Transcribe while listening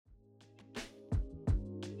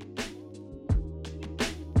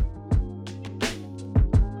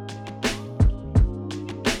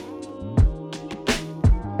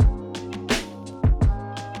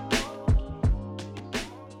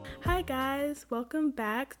guys. Welcome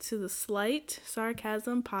back to the Slight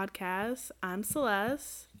Sarcasm Podcast. I'm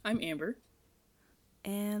Celeste. I'm Amber.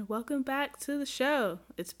 And welcome back to the show.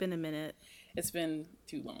 It's been a minute. It's been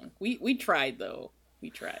too long. We tried, though. We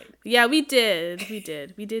tried. Yeah, we did.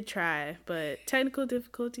 We did try, but technical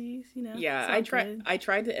difficulties, Yeah, I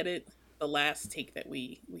tried to edit the last take that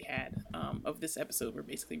we had of this episode. We're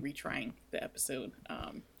basically retrying the episode.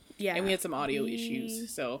 Yeah. And we had some audio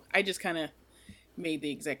issues. So I just kind of made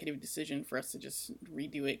the executive decision for us to just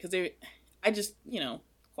redo it. Because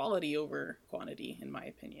quality over quantity, in my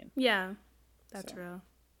opinion. Yeah, that's real.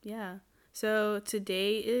 Yeah. So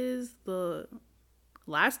today is the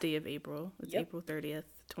last day of April. It's April 30th,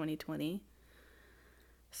 2020.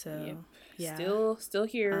 So, yeah. Still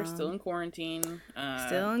here, still in quarantine.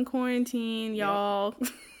 Still in quarantine, y'all.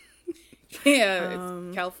 Yeah,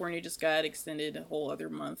 California just got extended a whole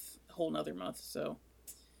nother month, so.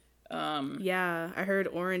 Yeah, I heard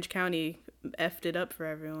Orange County effed it up for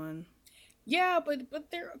everyone. Yeah, but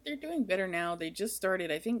they're doing better now. They just started,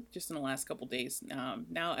 I think, just in the last couple days.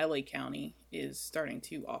 Now LA County is starting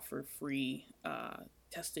to offer free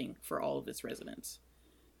testing for all of its residents.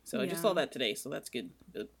 So I just saw that today, so that's good.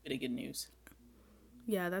 A bit of good news.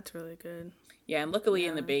 Yeah, that's really good. Yeah, and luckily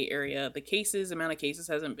in the Bay Area, the amount of cases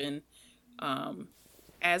hasn't been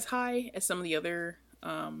as high as some of the other,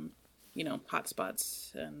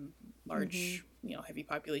 hotspots and large, heavy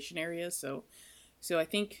population areas. So I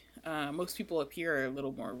think most people up here are a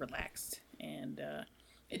little more relaxed, and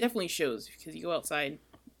it definitely shows because you go outside.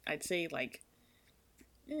 I'd say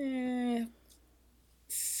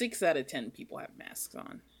 6 out of 10 people have masks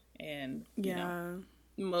on, and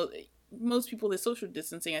most people, the social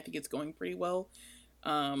distancing, I think it's going pretty well.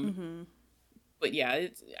 But yeah,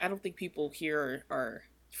 I don't think people here are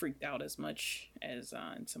freaked out as much as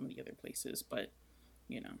in some of the other places, but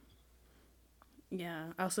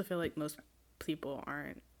Yeah, I also feel like most people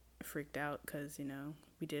aren't freaked out because,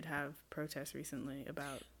 we did have protests recently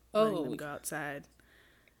about letting them go outside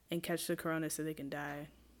and catch the corona so they can die.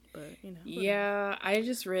 But, Yeah, I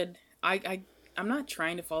just read, I'm not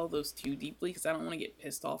trying to follow those too deeply because I don't want to get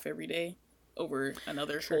pissed off every day over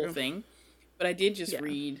another whole thing. But I did just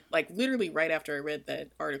read, literally right after I read that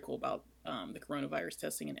article about the coronavirus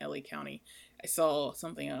testing in LA County, I saw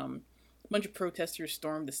something, a bunch of protesters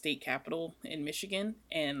stormed the state capitol in Michigan,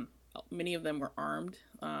 and many of them were armed,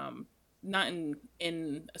 not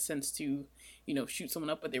in a sense to, shoot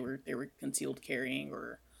someone up, but they were concealed carrying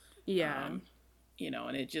or, and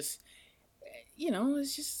it just,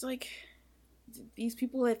 it's just like these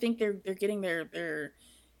people, I think they're getting their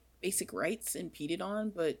basic rights impeded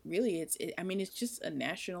on, but really it's just a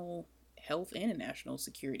national health and a national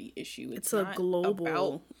security issue. It's a global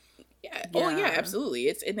about, oh yeah, absolutely.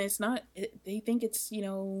 It's not, they think it's,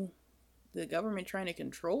 the government trying to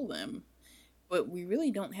control them, but we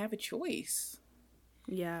really don't have a choice.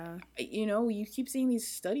 Yeah. You keep seeing these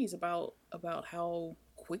studies about how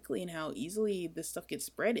quickly and how easily this stuff gets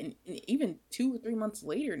spread, and even 2 or 3 months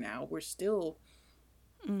later now, we're still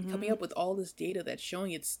coming up with all this data that's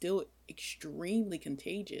showing it's still extremely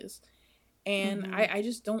contagious. And I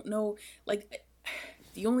just don't know,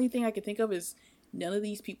 the only thing I could think of is none of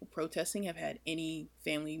these people protesting have had any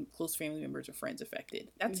close family members or friends affected.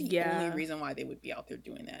 That's the only reason why they would be out there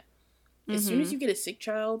doing that. As soon as you get a sick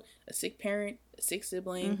child, a sick parent, a sick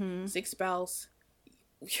sibling, sick spouse,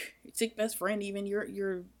 sick best friend, even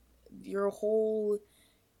your whole,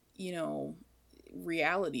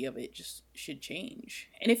 reality of it just should change.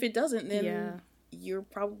 And if it doesn't, then you're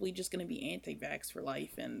probably just going to be anti-vax for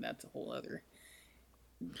life, and that's a whole other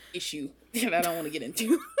issue that I don't want to get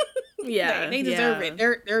into. Yeah, they deserve it.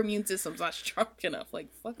 Their immune system's not strong enough.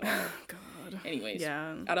 Fuck off. God. Anyways,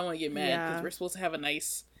 I don't want to get mad because we're supposed to have a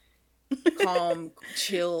nice, calm,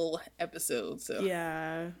 chill episode. So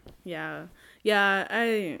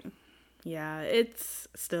it's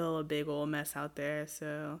still a big old mess out there.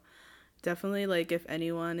 So definitely, if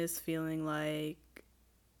anyone is feeling like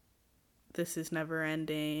this is never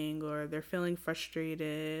ending, or they're feeling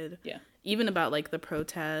frustrated, even about the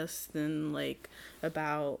protests and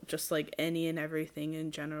about just any and everything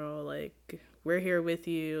in general, we're here with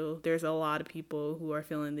you. There's a lot of people who are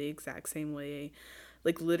feeling the exact same way.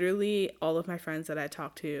 Literally all of my friends that I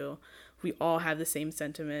talk to, we all have the same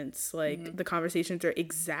sentiments. The conversations are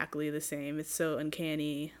exactly the same. It's so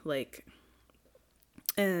uncanny.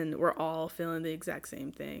 And we're all feeling the exact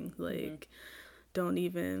same thing.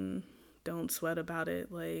 Don't sweat about it.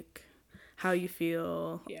 How you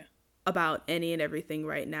feel about any and everything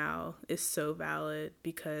right now is so valid,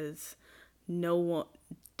 because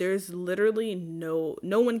there's literally no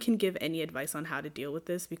one can give any advice on how to deal with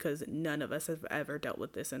this, because none of us have ever dealt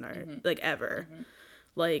with this in our like ever.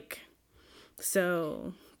 Like,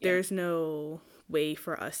 so there's no way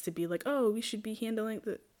for us to be like, oh, we should be handling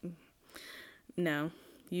the. No,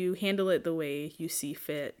 you handle it the way you see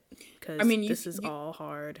fit, because this is all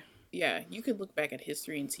hard. Yeah, you could look back at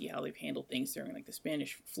history and see how they've handled things during like the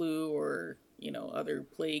Spanish flu, or other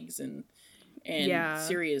plagues and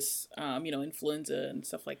serious influenza and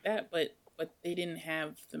stuff like that, but they didn't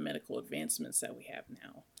have the medical advancements that we have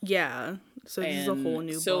now. Yeah, so this is a whole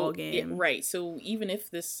new ball game. Right. So even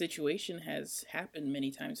if this situation has happened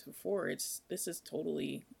many times before, this is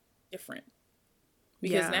totally different,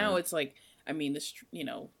 because now it's like, I mean,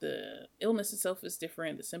 the illness itself is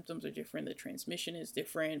different, the symptoms are different, the transmission is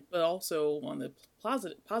different, but also on the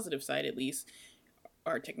positive side, at least,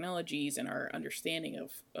 our technologies and our understanding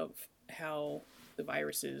of how the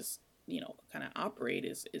viruses, kind of operate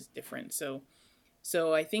is different. So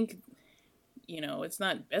I think, it's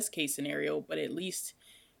not best case scenario, but at least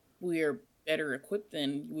we're better equipped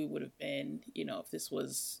than we would have been, if this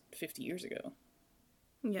was 50 years ago.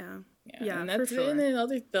 Yeah, and that's for sure. And then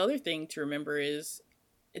the other thing to remember is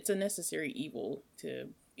it's a necessary evil to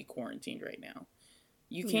be quarantined right now.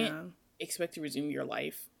 You can't expect to resume your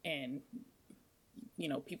life and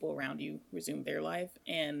people around you resume their life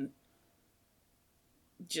and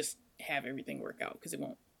just have everything work out, because it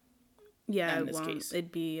won't. Yeah, it won't. Case.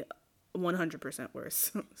 It'd be 100%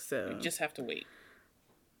 worse. So you just have to wait.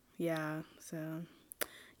 Yeah. So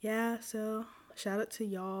shout out to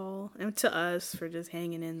y'all and to us for just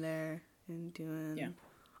hanging in there and doing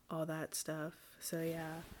all that stuff. So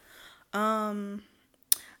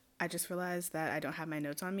I just realized that I don't have my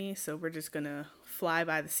notes on me, so we're just gonna fly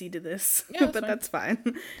by the seat of this. Yeah, but that's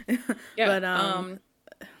fine. Yeah. But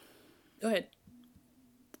go ahead.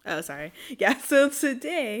 Oh, sorry. Yeah. So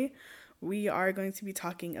today we are going to be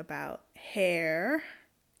talking about hair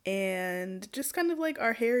and just kind of like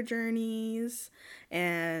our hair journeys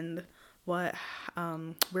and what,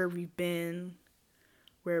 where we've been,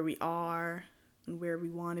 where we are, and where we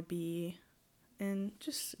want to be, and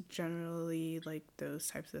just generally like those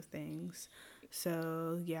types of things.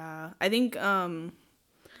 So yeah, I think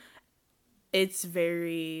it's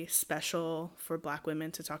very special for Black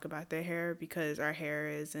women to talk about their hair, because our hair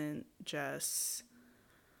isn't just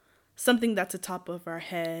something that's atop of our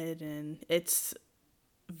head, and it's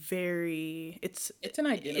an identifier.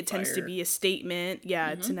 It tends to be a statement. Yeah,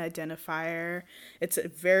 It's an identifier. It's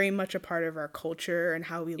very much a part of our culture and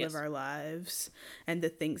how we live our lives, and the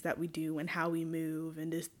things that we do and how we move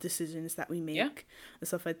and the decisions that we make and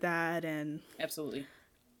stuff like that. And absolutely,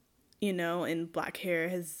 and Black hair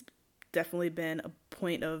has definitely been a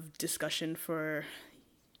point of discussion for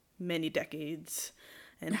many decades,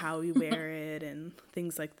 and how we wear it and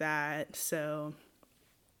things like that. So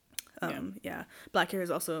Black hair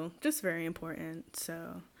is also just very important.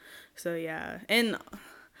 So yeah. And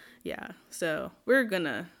yeah, so we're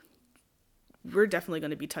definitely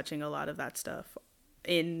gonna be touching a lot of that stuff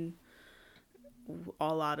in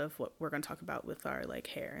a lot of what we're gonna talk about with our like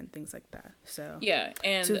hair and things like that. So yeah.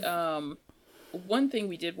 And one thing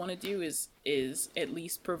we did want to do is at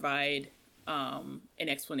least provide an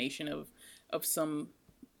explanation of some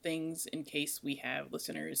things, in case we have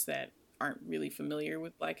listeners that aren't really familiar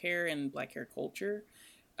with Black hair and Black hair culture.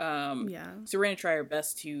 So we're going to try our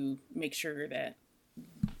best to make sure that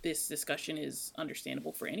this discussion is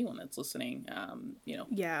understandable for anyone that's listening.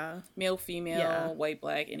 Male, female, white,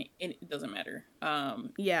 Black, and it doesn't matter.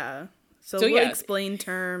 So we'll explain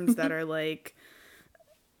terms that are like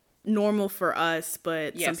normal for us,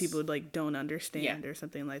 but some people like don't understand or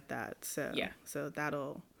something like that. So so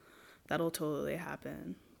that'll totally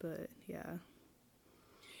happen. But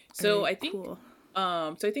so I think cool.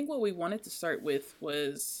 So I think what we wanted to start with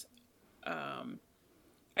was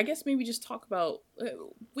I guess maybe just talk about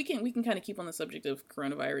we can kind of keep on the subject of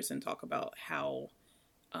coronavirus and talk about how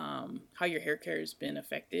your hair care has been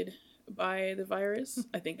affected by the virus.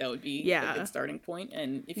 I think that would be a good starting point.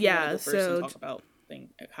 And if you want to go first and talk about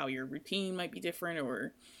how your routine might be different,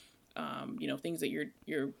 or things that you're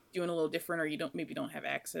doing a little different, or you don't have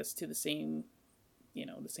access to the same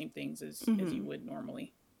things as you would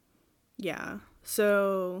normally. Yeah.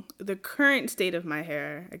 So the current state of my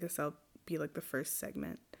hair, I guess I'll be like the first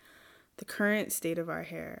segment. The current state of our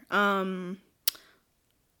hair.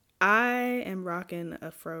 I am rocking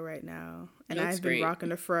a fro right now, and I've been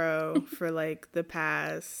rocking a fro for like the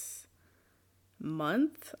past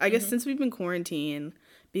month, I guess, since we've been quarantined,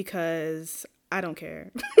 because I don't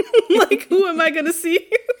care. Like, who am I gonna see?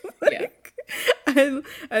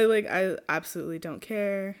 I absolutely don't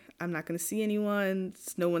care. I'm not going to see anyone.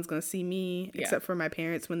 No one's going to see me except for my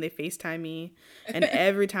parents when they FaceTime me. And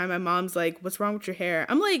every time my mom's like, what's wrong with your hair?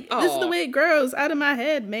 I'm like, this is the way it grows out of my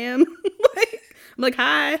head, ma'am. I'm like,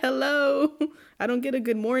 hi, hello. I don't get a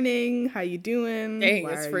good morning. How you doing? Dang,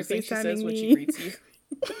 that's the first thing she says when she greets you.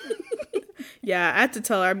 Yeah, I had to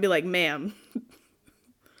tell her, I'd be like, ma'am.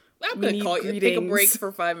 I'm going to call you, take a break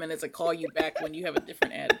for 5 minutes and call you back when you have a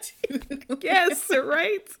different attitude. Yes,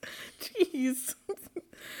 right? Jeez.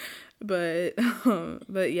 But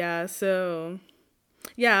yeah, so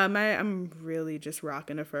yeah, I'm really just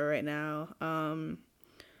rocking a fro right now.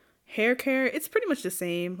 Hair care, it's pretty much the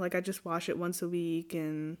same. Like, I just wash it once a week,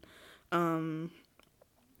 and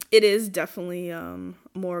it is definitely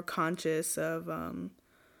more conscious of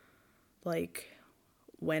like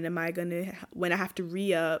when I have to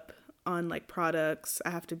re-up on like products.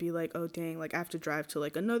 I have to be like, oh dang, like I have to drive to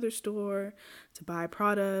like another store to buy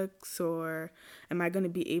products, or am I going to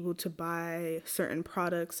be able to buy certain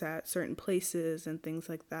products at certain places and things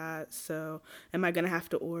like that. So am I going to have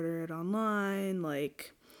to order it online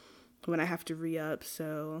like when I have to re-up?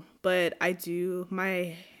 So, but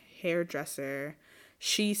my hairdresser,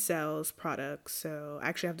 she sells products, so I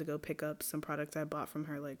actually have to go pick up some products I bought from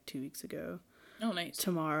her like 2 weeks ago. Oh, nice.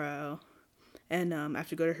 Tomorrow. And I have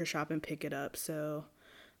to go to her shop and pick it up. So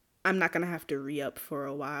I'm not going to have to re-up for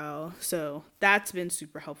a while. So that's been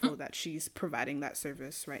super helpful that she's providing that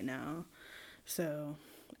service right now. So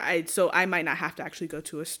I might not have to actually go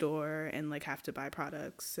to a store and like have to buy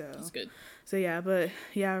products. So that's good. So yeah, but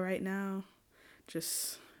yeah, right now,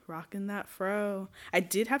 just rocking that fro. I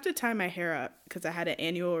did have to tie my hair up because I had an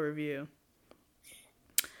annual review.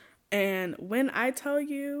 And when I tell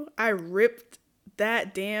you, I ripped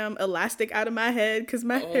that damn elastic out of my head because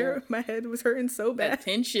my head was hurting so bad. That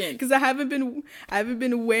tension. Because I haven't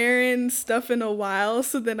been wearing stuff in a while.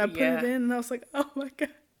 So then I put it in and I was like, oh my God.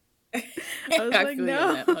 I was like, feel no. You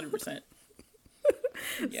on that 100%.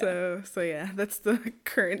 Yeah. So yeah, that's the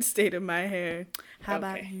current state of my hair. How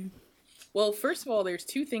about you? Well, first of all, there's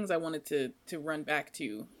two things I wanted to run back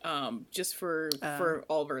to, just for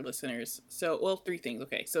all of our listeners. So, well, three things.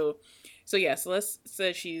 Okay, so yeah, Celeste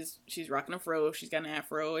says she's rocking a fro. She's got an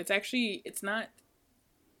afro. It's not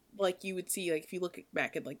like you would see, like if you look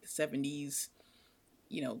back at like the 70s,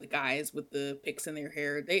 you know, the guys with the picks in their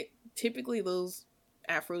hair. They typically, those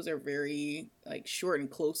afros are very like short and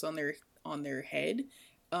close on their head.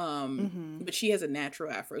 But she has a natural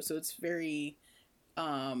afro, so it's very.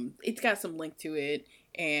 It's got some length to it,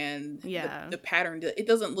 and the pattern, it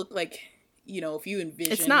doesn't look like, you know, if you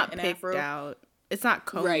envision it's not an picked afro out, it's not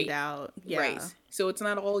combed out, right, so it's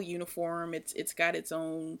not all uniform. It's got its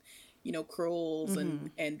own, you know, curls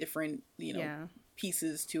and different, you know,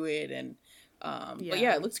 pieces to it, and but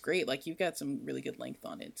yeah, it looks great. Like, you've got some really good length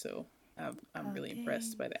on it, so I'm really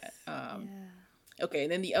impressed by that. Okay,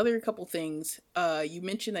 and then the other couple things, you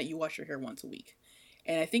mentioned that you wash your hair once a week.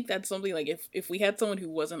 And I think that's something, like, if we had someone who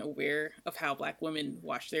wasn't aware of how Black women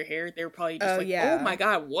wash their hair, they were probably just oh my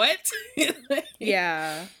God, what?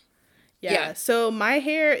 Yeah. So my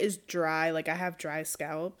hair is dry. Like, I have dry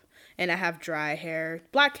scalp and I have dry hair.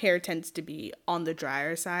 Black hair tends to be on the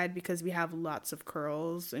drier side because we have lots of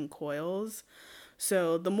curls and coils.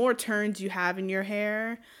 So the more turns you have in your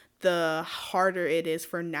hair, the harder it is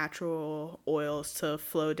for natural oils to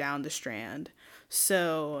flow down the strand.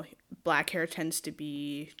 So black hair tends to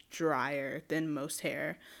be drier than most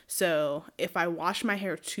hair. So if I wash my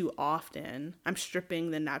hair too often, I'm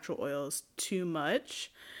stripping the natural oils too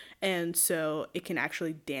much. And so it can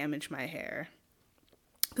actually damage my hair.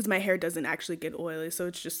 Because my hair doesn't actually get oily, so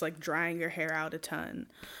it's just like drying your hair out a ton.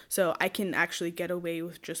 So I can actually get away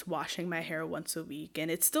with just washing my hair once a week, and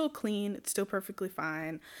it's still clean, it's still perfectly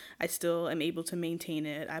fine. I still am able to maintain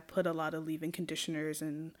it. I put a lot of leave-in conditioners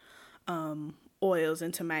and oils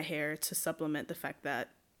into my hair to supplement the fact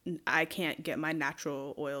that I can't get my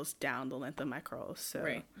natural oils down the length of my curls. So,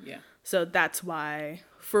 right, yeah. So that's why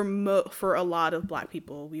for a lot of Black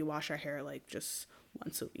people, we wash our hair like just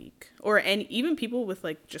once a week. And even people with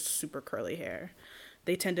like just super curly hair,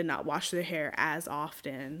 they tend to not wash their hair as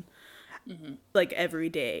often, like every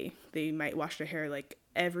day. They might wash their hair like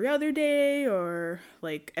every other day or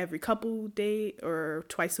like every couple days or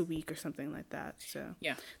twice a week or something like that. So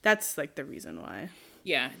yeah, that's like the reason why.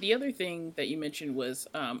 Yeah. The other thing that you mentioned was,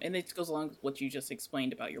 and it goes along with what you just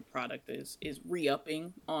explained about your product, is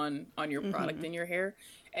re-upping on your product in your hair.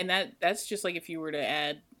 And that's just like if you were to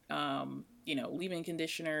add, you know, leave-in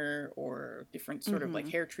conditioner or different sort of like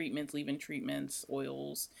hair treatments, leave-in treatments,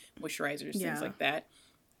 oils, moisturizers, things like that.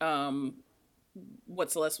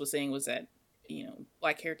 What Celeste was saying was that, you know,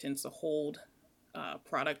 Black hair tends to hold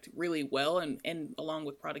product really well, and along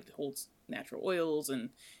with product that holds natural oils and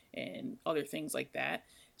other things like that.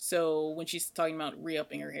 So when she's talking about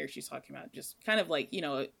re-upping her hair, she's talking about just kind of like, you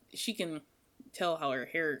know, she can tell how her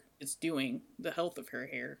hair is doing, the health of her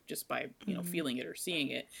hair, just by, you know, feeling it or seeing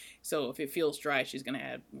it. So if it feels dry, she's going to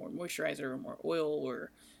add more moisturizer or more oil,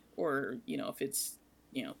 or, you know, if it's,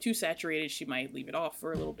 you know, too saturated, she might leave it off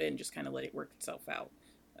for a little bit and just kind of let it work itself out.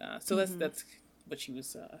 So that's what she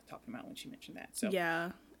was talking about when she mentioned that. So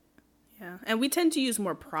yeah. Yeah, and we tend to use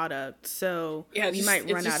more product, so we might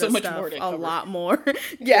run out of stuff a lot more.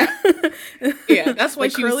 Yeah, that's why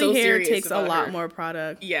she was curly so hair serious takes about a lot her. more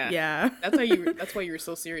product. Yeah. That's why you were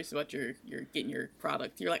so serious about your getting your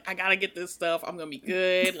product. You're like, I gotta get this stuff. I'm gonna be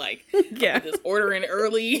good. Like, yeah, I'm just ordering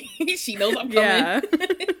early. She knows I'm coming. Yeah.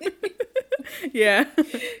 Yeah,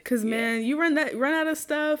 because man, you run out of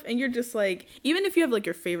stuff, and you're just like, even if you have like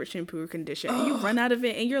your favorite shampoo or conditioner, and you run out of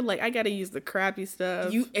it, and you're like, I gotta use the crappy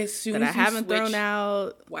stuff as soon that as I haven't thrown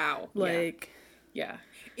out. Wow, like, yeah,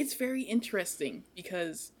 it's very interesting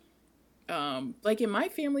because, like in my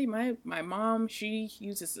family, my mom, she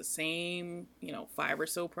uses the same, you know, 5 or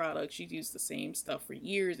so products. She's used the same stuff for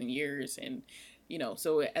years and years, and you know,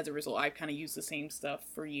 so as a result, I've kind of used the same stuff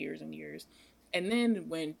for years and years. And then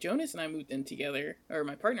when Jonas and I moved in together, or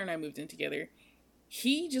my partner and I moved in together,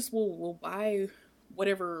 he just will buy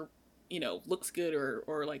whatever, you know, looks good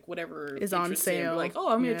or like whatever is on sale. Like, oh,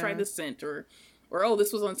 I'm gonna try this scent, or oh,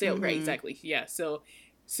 this was on sale. Right, exactly. Yeah. So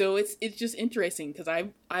it's just interesting because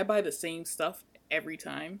I buy the same stuff every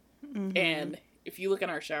time, and if you look in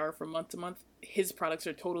our shower from month to month, his products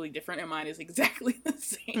are totally different, and mine is exactly the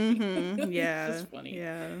same. Yeah, it's funny.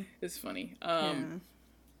 Yeah, it's funny.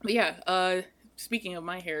 But yeah, speaking of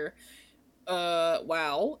my hair,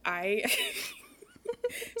 wow,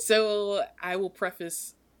 so I will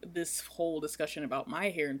preface this whole discussion about my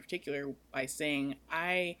hair in particular by saying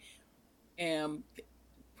I am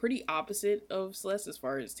pretty opposite of Celeste as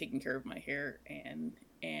far as taking care of my hair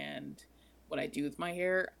and what I do with my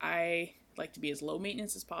hair. I like to be as low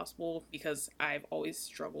maintenance as possible because I've always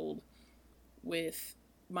struggled with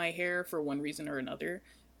my hair for one reason or another.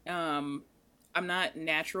 I'm not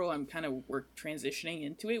natural. I'm kind of transitioning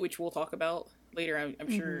into it, which we'll talk about later. I'm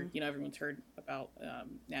sure, you know, everyone's heard about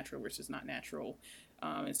natural versus not natural.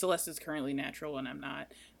 And Celeste is currently natural and I'm not.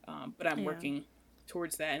 But I'm working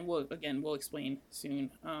towards that. And we'll explain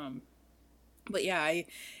soon. But yeah,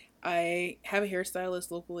 I have a hairstylist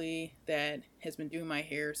locally that has been doing my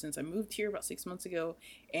hair since I moved here about 6 months ago.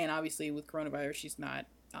 And obviously with coronavirus, she's not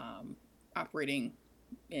operating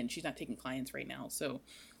and she's not taking clients right now. So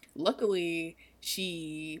luckily,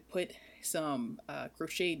 she put some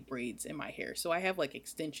crocheted braids in my hair. So I have like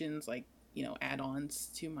extensions, like, you know,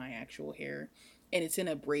 add-ons to my actual hair. And it's in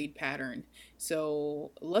a braid pattern.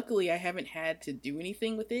 So luckily, I haven't had to do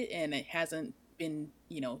anything with it. And it hasn't been,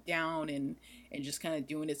 you know, down and just kind of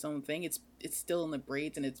doing its own thing. It's still in the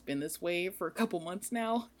braids and it's been this way for a couple months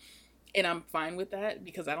now. And I'm fine with that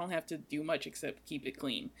because I don't have to do much except keep it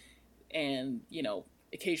clean. And, you know,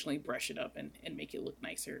 occasionally brush it up and make it look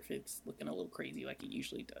nicer if it's looking a little crazy like it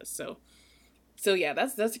usually does. So yeah,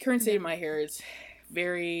 that's the current state of my hair. It's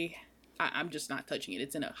very, I'm just not touching it.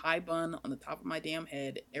 It's in a high bun on the top of my damn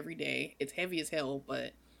head every day. It's heavy as hell,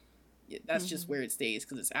 but that's just where it stays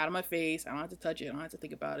because it's out of my face. I don't have to touch it. I don't have to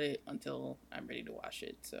think about it until I'm ready to wash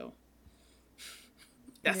it. So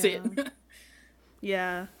that's it.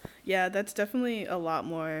 Yeah, that's definitely a lot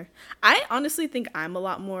more. I honestly think I'm a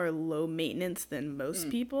lot more low maintenance than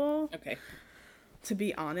most people. Okay. To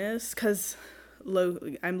be honest, because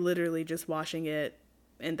I'm literally just washing it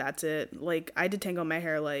and that's it. Like, I detangle my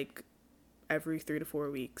hair like every 3 to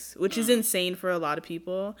 4 weeks, which is insane for a lot of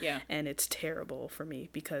people. Yeah. And it's terrible for me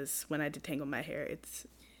because when I detangle my hair, it's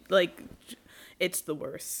like... it's the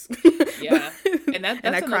worst. Yeah. And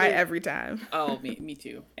I cry every time. Oh, me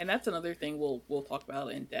too. And that's another thing we'll talk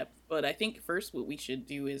about in depth. But I think first what we should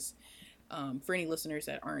do is, for any listeners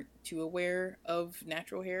that aren't too aware of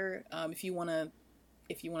natural hair, if you want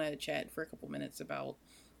to chat for a couple minutes about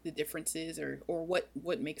the differences or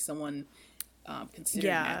what makes someone considered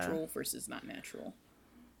natural versus not natural.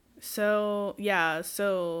 So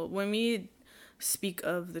when we speak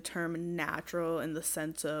of the term natural in the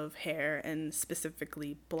sense of hair and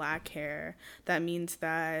specifically black hair, that means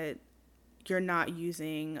that you're not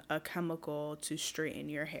using a chemical to straighten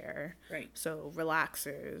your hair. Right. So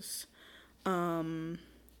relaxers.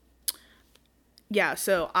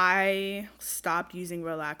 So I stopped using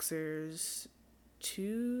relaxers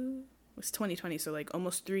it was 2020, so like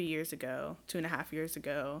almost 3 years ago, 2.5 years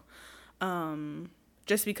ago.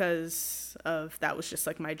 just because of that was just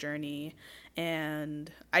like my journey.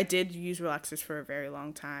 And I did use relaxers for a very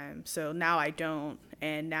long time. So now I don't.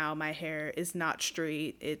 And now my hair is not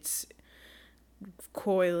straight. It's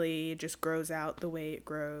coily, it just grows out the way it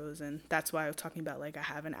grows. And that's why I was talking about like I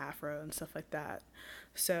have an afro and stuff like that.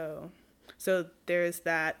 So there's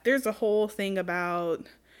that. There's a whole thing about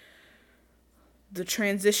the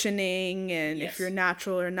transitioning and yes. if you're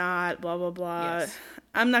natural or not, blah, blah, blah. Yes.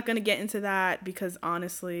 I'm not going to get into that because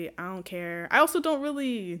honestly, I don't care. I also don't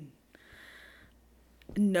really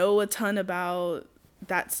know a ton about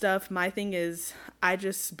that stuff. My thing is, I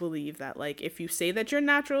just believe that, like, if you say that you're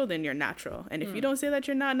natural, then you're natural. And if you don't say that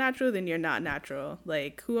you're not natural, then you're not natural.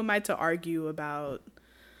 Like, who am I to argue about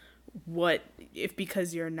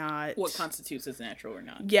because you're not... What constitutes as natural or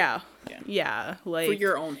not. Yeah. Like... For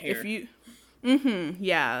your own hair. If you...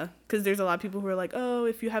 yeah, because there's a lot of people who are like, oh,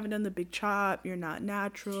 if you haven't done the big chop, you're not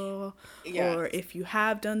natural. Yeah. Or if you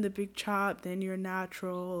have done the big chop, then you're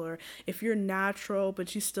natural. Or if you're natural,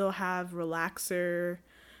 but you still have relaxer,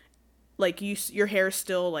 like your hair is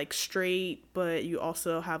still like straight, but you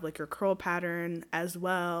also have like your curl pattern as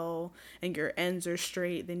well, and your ends are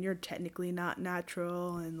straight, then you're technically not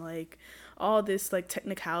natural, and like all this like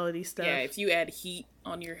technicality stuff. Yeah, if you add heat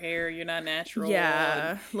on your hair, you're not natural.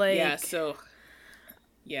 Yeah, like... Yeah, so...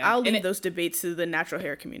 Yeah, I'll leave those debates to the natural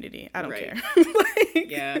hair community. I don't care. Like,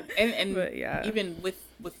 yeah, and but yeah, even with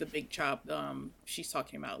the big chop, she's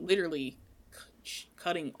talking about literally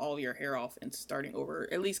cutting all your hair off and starting over.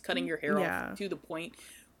 At least cutting your hair off to the point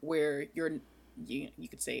where you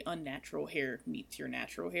could say unnatural hair meets your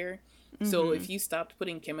natural hair. Mm-hmm. So if you stopped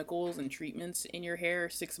putting chemicals and treatments in your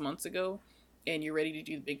hair 6 months ago, and you're ready to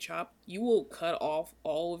do the big chop, you will cut off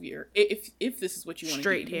all of your, if this is what you want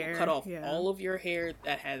to do, you will cut off all of your hair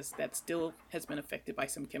that still has been affected by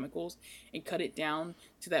some chemicals, and cut it down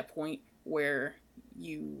to that point where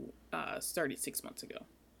you started 6 months ago.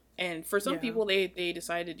 And for some people, they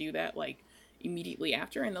decide to do that like immediately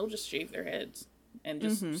after, and they'll just shave their heads and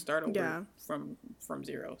just start over from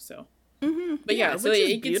zero. So. Mm-hmm. But so which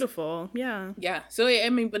is beautiful. Yeah. So I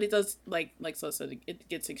mean, but it does like Celeste said, it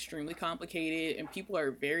gets extremely complicated, and people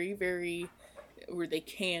are very, very, or they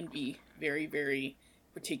can be very, very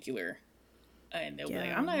particular, and they'll be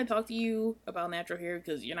like, "I'm not gonna talk to you about natural hair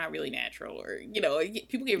because you're not really natural," or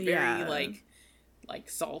people get very like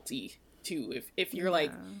salty too if you're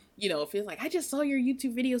like, if it's like, I just saw your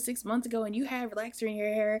YouTube video 6 months ago and you have relaxer in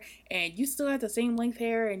your hair and you still have the same length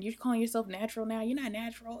hair and you're calling yourself natural now, you're not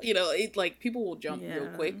natural. It like people will jump real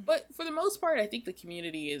quick. But for the most part, I think the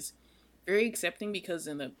community is very accepting, because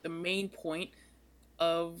in the main point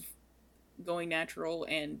of going natural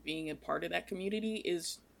and being a part of that community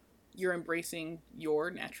is you're embracing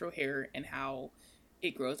your natural hair and how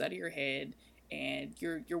it grows out of your head. And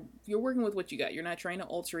you're working with what you got. You're not trying to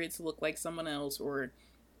alter it to look like someone else or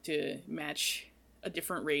to match a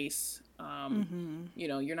different race.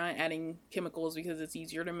 You're not adding chemicals because it's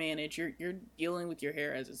easier to manage. You're dealing with your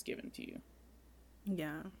hair as it's given to you.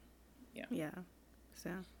 Yeah.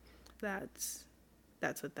 So that's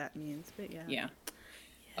what that means. But yeah.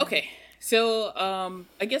 Okay. So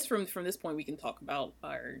I guess from this point we can talk about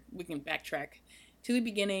we can backtrack to the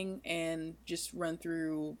beginning and just run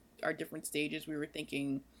through our different stages. We were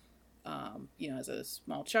thinking, as a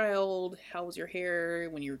small child, how was your hair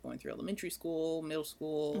when you were going through elementary school, middle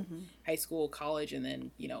school, high school, college, and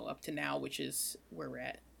then, up to now, which is where we're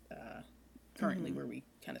at currently, where we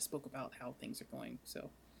kind of spoke about how things are going.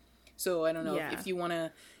 So I don't know if we want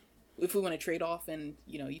to trade off and,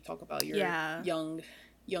 you talk about your young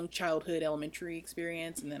childhood elementary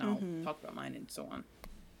experience, and then I'll talk about mine and so on.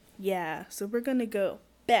 Yeah. So we're going to go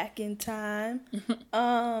back in time.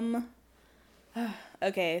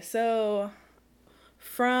 Okay, so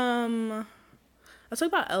let's talk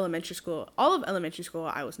about elementary school. All of elementary school,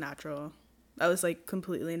 I was natural. I was like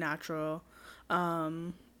completely natural.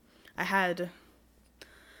 I had,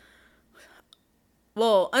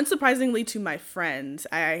 unsurprisingly to my friends,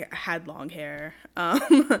 I had long hair.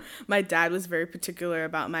 My dad was very particular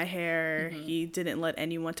about my hair. He didn't let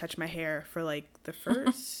anyone touch my hair for like the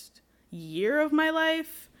first year of my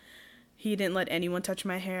life. He didn't let anyone touch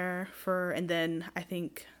my hair and then I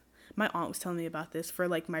think my aunt was telling me about this for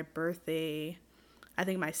like my birthday. I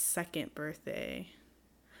think my second birthday,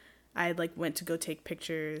 I like went to go take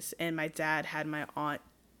pictures, and my dad had my aunt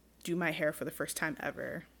do my hair for the first time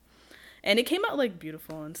ever, and it came out like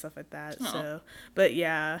beautiful and stuff like that. Aww. So, but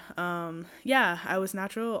I was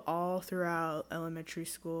natural all throughout elementary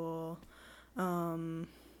school. My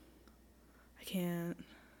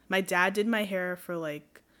dad did my hair for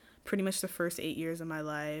like pretty much the first 8 years of my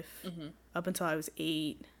life, up until I was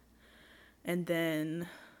 8. And then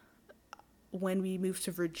when we moved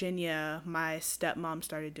to Virginia, my stepmom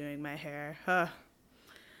started doing my hair.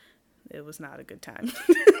 It was not a good time.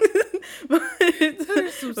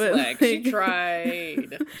 Some slack. She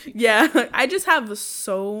tried. Yeah, I just have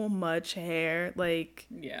so much hair. Like,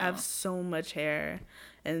 yeah. I have so much hair.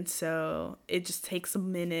 And so it just takes a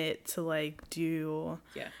minute to like do.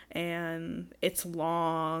 Yeah. And it's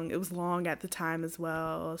long. It was long at the time as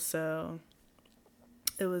well. So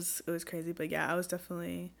it was crazy. But yeah, I was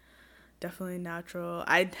definitely natural.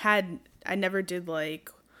 I never did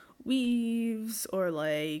like weaves or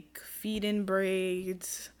like feed-in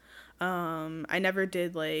braids. I never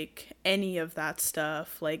did like any of that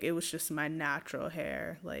stuff. Like, it was just my natural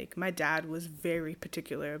hair. Like, my dad was very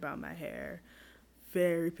particular about my hair.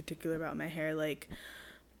 Like,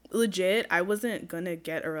 legit, I wasn't gonna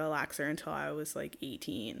get a relaxer until I was like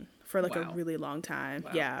 18 for like a really long time.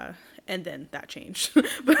 Wow. Yeah. And then that changed.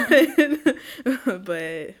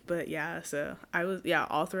 but yeah, so I was,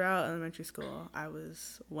 all throughout elementary school, I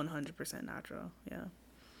was 100% natural. Yeah.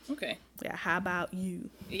 Okay. Yeah. How about you?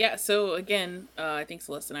 Yeah. So again, I think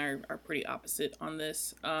Celeste and I are pretty opposite on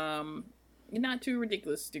this. Not to a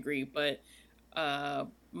ridiculous degree, but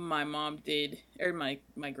my mom did, or my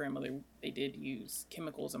grandmother, they did use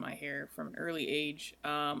chemicals in my hair from an early age.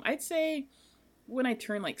 I'd say when I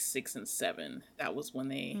turned like 6 and 7, that was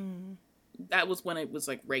when that was when it was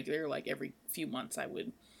like regular, like every few months I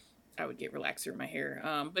would get relaxer in my hair.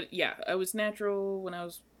 But yeah, I was natural when I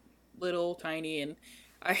was little, tiny, and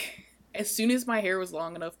as soon as my hair was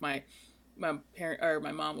long enough, my parent or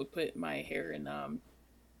my mom would put my hair in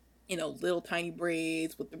little tiny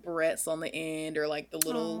braids with the barrettes on the end, or like the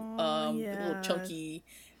little the little chunky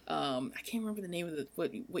I can't remember the name of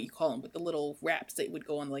what you call them, but the little wraps that would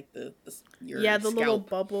go on like your the scalp. little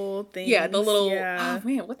bubble thing. Yeah, the little oh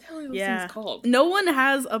man, what the hell are those things called? No one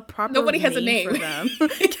has a proper Nobody has a name for them.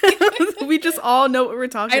 We just all know what we're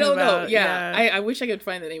talking about. I don't know. Yeah. I wish I could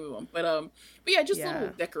find the name of them, but yeah, just little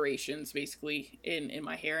decorations basically in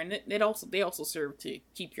my hair, and they also serve to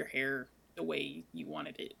keep your hair the way you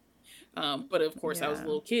wanted it. But of course I was a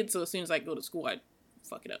little kid, so as soon as I go to school, I'd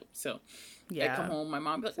fuck it up. So I'd come home, my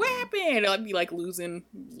mom would be like, "What happened?" I'd be like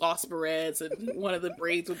lost barrettes, and one of the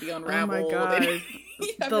braids would be unraveled. Oh my god,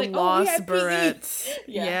 the like, lost barrettes.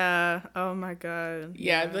 Yeah. Oh my god.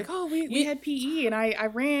 Yeah, I'd be like, "Oh, we had PE, and I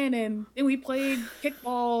ran, and then we played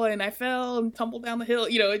kickball, and I fell and tumbled down the hill."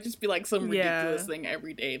 You know, it'd just be like some ridiculous thing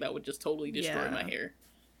every day that would just totally destroy my hair.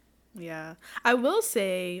 Yeah, I will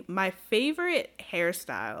say my favorite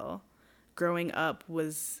hairstyle growing up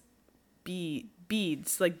was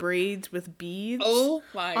beads, like braids with beads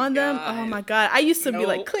on them. Oh my god, I used to be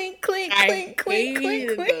like clink clink clink clink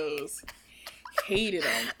clink clink. Those. Hated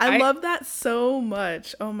them. I love that so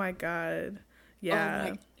much. Oh my god.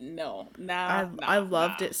 Yeah. I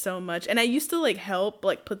loved it so much, and I used to like help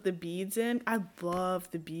like put the beads in. I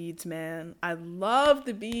love the beads, man. I love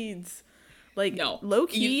the beads. Like, low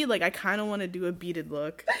key, like I kind of want to do a beaded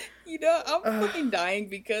look. You know, I'm fucking dying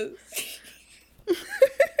because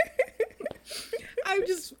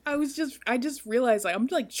I just realized like I'm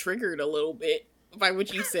like triggered a little bit by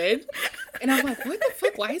what you said, and I'm like, what the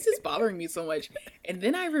fuck? Why is this bothering me so much? And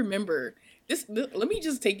then I remember this. Let me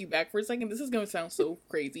just take you back for a second. This is gonna sound so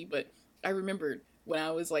crazy, but I remembered when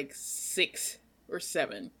I was like 6 or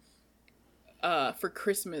 7. For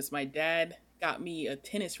Christmas, my dad got me a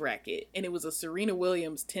tennis racket, and it was a Serena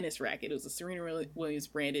Williams tennis racket. It was a Serena Williams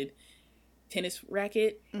branded tennis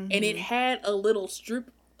racket, and it had a little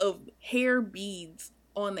strip of hair beads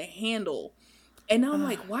on the handle. And I'm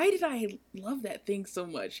like, why did I love that thing so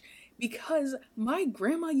much? Because my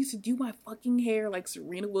grandma used to do my fucking hair like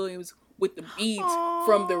Serena Williams with the beads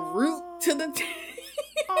from the root to the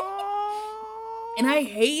and I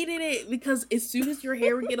hated it because as soon as your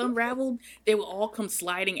hair would get unraveled, they would all come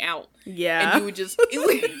sliding out. Yeah. And you would just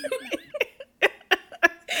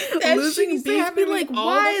losing beads, be like,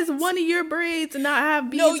 why is one of your braids not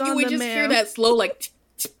have beads on them? No, you would just hear that slow like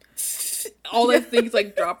all those things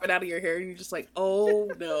like dropping out of your hair, and you're just like,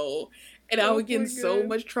 oh no. And I would get in so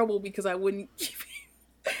much trouble because I wouldn't keep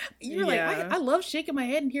it. You're like, I love shaking my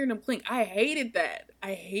head and hearing them clink. I hated that.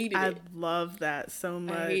 I love that so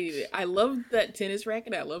much. I hated it. I love that tennis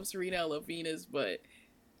racket. I love Serena. I love Venus. But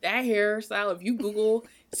that hairstyle, if you Google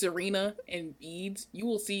Serena and beads, you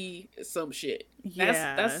will see some shit.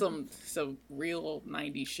 That's some real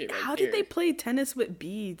 90s shit right How there. did they play tennis with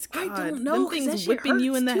beads? God, I don't know. Them things whipping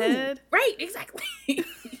you in the head. Right, exactly.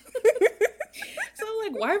 So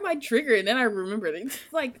I'm like, why am I triggered? And then I remember it's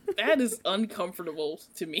like, that is uncomfortable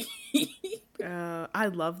to me. I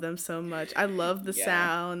love them so much. I love the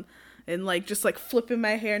sound. and like just like flipping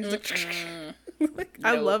my hair and just like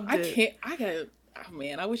I loved it. Oh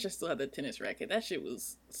man, I wish I still had the tennis racket. That shit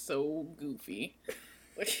was so goofy.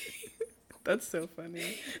 That's so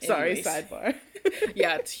funny. Sorry, sidebar.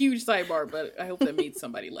 Yeah, it's huge sidebar, but I hope that made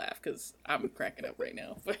somebody laugh because I'm cracking up right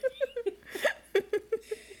now.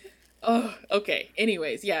 Oh, okay.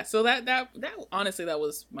 Anyways, yeah. So that honestly, that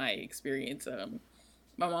was my experience.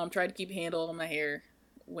 My mom tried to keep a handle on my hair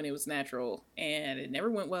when it was natural, and it never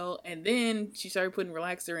went well. And then she started putting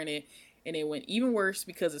relaxer in it, and it went even worse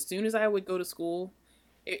because as soon as I would go to school,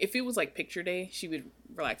 if it was like picture day, she would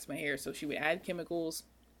relax my hair. So she would add chemicals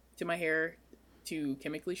to my hair to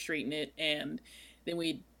chemically straighten it, and then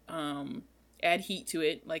we'd add heat to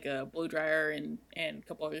it, like a blow dryer and a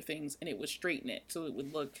couple other things, and it would straighten it so it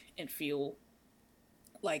would look and feel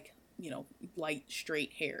like, light,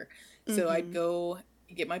 straight hair. So I'd go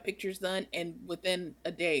get my pictures done, and within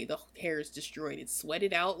a day the hair is destroyed. It's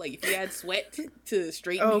sweated out. Like if you add sweat to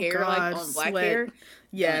straighten hair, like on black hair,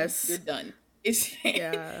 yes, you're done. It's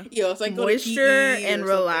it's like moisture and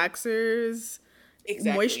relaxers.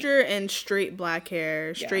 Exactly. Moisture and straight black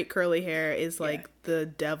hair, straight curly hair is like the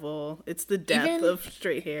devil. It's the death of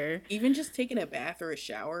straight hair. Even just taking a bath or a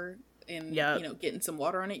shower and getting some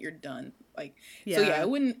water on it, you're done. Like so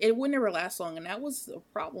it wouldn't ever last long, and that was a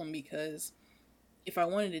problem because if I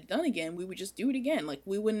wanted it done again, we would just do it again. Like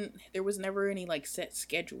there was never any like set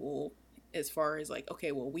schedule as far as like,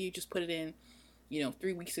 okay, well, we just put it in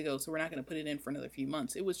 3 weeks ago, so we're not going to put it in for another few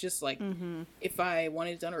months. It was just like, if I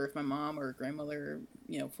wanted it done, or if my mom or grandmother,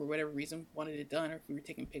 for whatever reason wanted it done, or if we were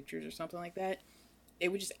taking pictures or something like that, they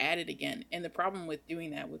would just add it again. And the problem with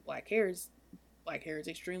doing that with black hair is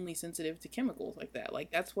extremely sensitive to chemicals like that.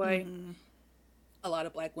 Like, that's why a lot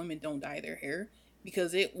of black women don't dye their hair,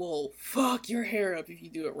 because it will fuck your hair up if you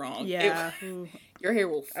do it wrong. Yeah. Your hair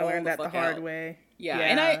will fall I learned that the hard out. way. Yeah.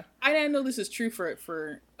 And I know this is true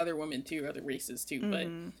for other women too, other races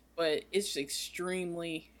too, but it's just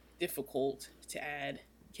extremely difficult to add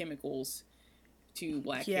chemicals to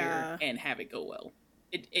black hair and have it go well.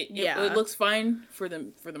 It looks fine for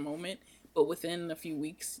the moment, but within a few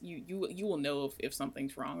weeks you will know if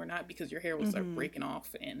something's wrong or not, because your hair will start breaking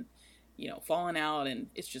off and falling out, and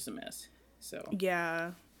it's just a mess. So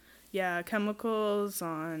chemicals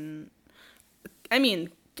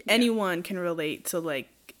anyone can relate to,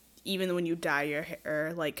 like, even when you dye your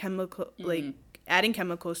hair, like like adding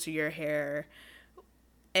chemicals to your hair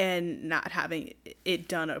and not having it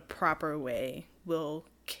done a proper way will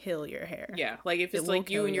kill your hair. Yeah, like if it's like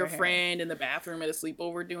you and your friend in the bathroom at a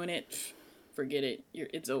sleepover doing it, forget it.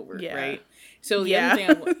 It's over, right? So the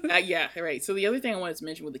other thing So the other thing I wanted to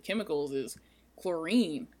mention with the chemicals is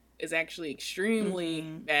chlorine is actually extremely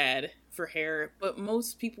bad for hair, but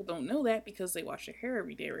most people don't know that because they wash their hair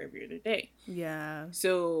every day or every other day. Yeah.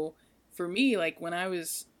 So for me, like when I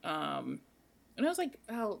was like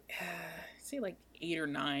about say like 8 or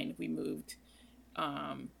 9, we moved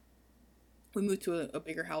to a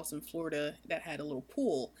bigger house in Florida that had a little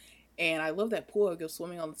pool, and I love that pool. I go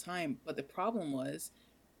swimming all the time, but the problem was,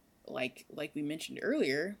 like we mentioned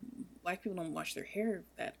earlier, black people don't wash their hair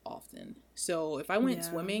that often. So if I went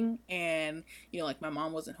swimming and like my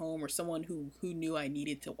mom wasn't home, or someone who knew I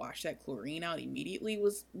needed to wash that chlorine out immediately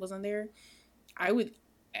wasn't there,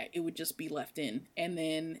 it would just be left in. And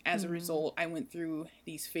then as a result, I went through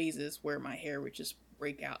these phases where my hair would just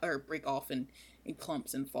break off in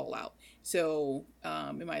clumps and fall out. So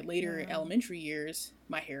in my later elementary years,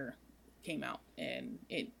 my hair came out and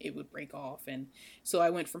it would break off, and so I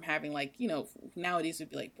went from having, like, nowadays it would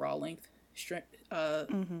be like bra length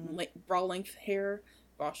bra length hair,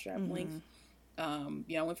 bra strap length.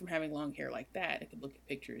 I went from having long hair like that. I could look at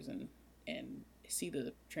pictures and see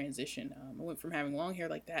the transition. I went from having long hair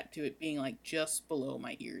like that to it being like just below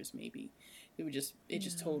my ears. Maybe it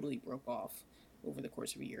just totally broke off over the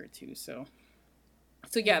course of a year or two. So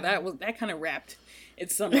that kind of wrapped and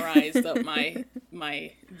summarized up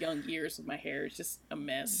my young years with my hair. It's just a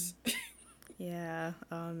mess. Yeah.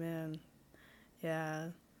 Oh man. Yeah.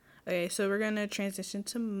 Okay, so we're gonna transition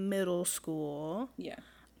to middle school. Yeah.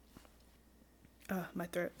 Oh, my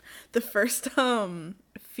throat. The first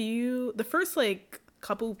like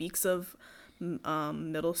couple weeks of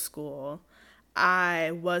middle school,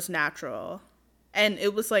 I was natural, and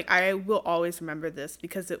it was like, I will always remember this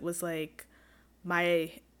because it was like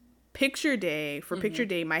my picture day. For picture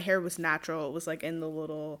day, my hair was natural. It was like in the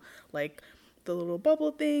little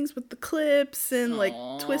bubble things with the clips and like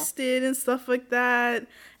twisted and stuff like that.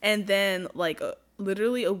 And then like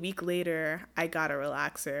literally a week later, I got a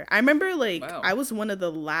relaxer. I remember I was one of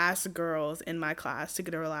the last girls in my class to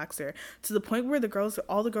get a relaxer, to the point where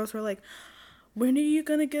all the girls were like, when are you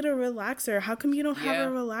gonna get a relaxer? How come you don't have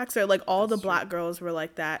a relaxer? Like, all the black girls were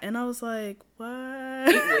like that. And I was like, what?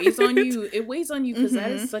 It weighs on you. It weighs on you because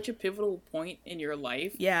that is such a pivotal point in your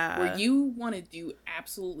life. Yeah. Where you want to do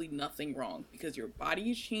absolutely nothing wrong because your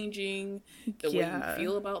body is changing. The way you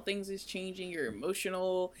feel about things is changing. You're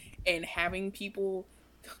emotional. And having people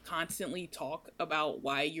constantly talk about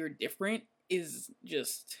why you're different is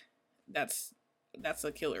just, that's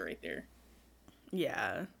a killer right there.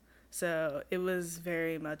 Yeah. So it was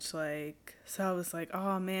very much like, so I was like,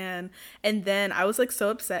 oh man. And then I was like so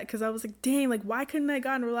upset because I was like, dang, like why couldn't I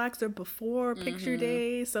gotten relaxer before picture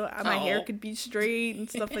day so my hair could be straight and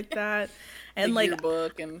stuff like that. And like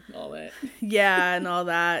yearbook and all that. Yeah, and all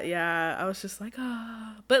that. Yeah. I was just like,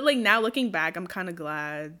 oh. But like now looking back, I'm kind of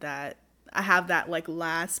glad that I have that like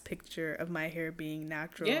last picture of my hair being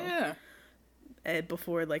natural. Yeah.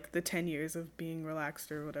 Before like the 10 years of being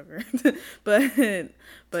relaxed or whatever.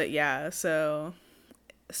 but yeah, so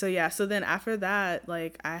then after that,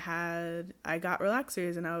 like I got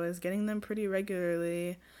relaxers and I was getting them pretty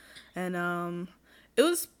regularly, and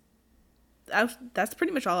that's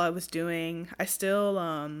pretty much all I was doing. I still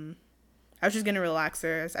I was just getting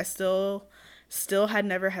relaxers. I still had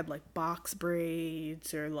never had like box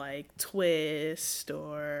braids or like twist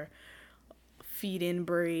or feed-in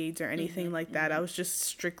braids or anything like that. I was just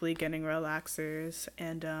strictly getting relaxers,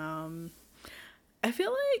 and I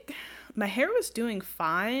feel like my hair was doing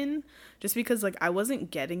fine just because like I wasn't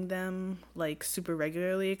getting them like super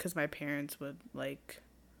regularly because my parents would like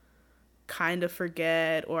kind of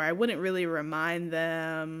forget, or I wouldn't really remind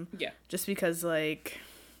them. Yeah. Just because like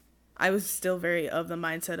I was still very of the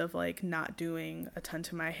mindset of like not doing a ton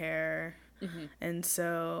to my hair. And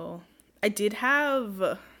so I did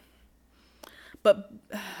have, but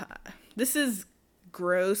this is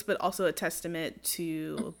gross, but also a testament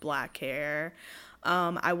to black hair.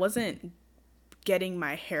 I wasn't getting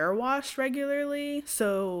my hair washed regularly.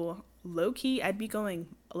 So low-key, I'd be going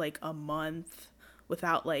like a month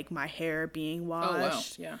without like my hair being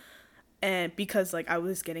washed. Oh, wow. Yeah. And because like I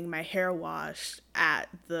was getting my hair washed at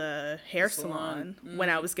the hair salon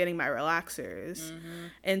when I was getting my relaxers.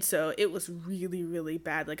 And so it was really, really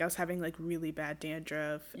bad. Like I was having like really bad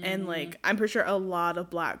dandruff. And like I'm pretty sure a lot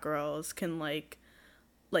of black girls can like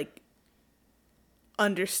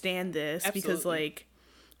understand this. Absolutely. Because like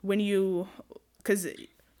because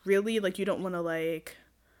really like you don't want to like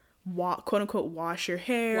quote unquote wash your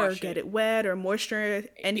hair or get it wet or moisture,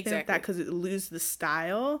 anything like that, because it loses the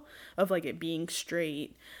style of like it being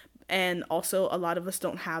straight. And also a lot of us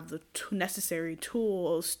don't have the necessary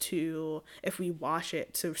tools to, if we wash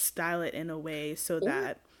it, to style it in a way so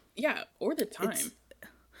that or the time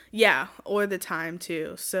or the time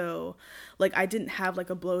too. So like I didn't have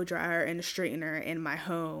like a blow dryer and a straightener in my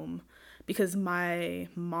home because my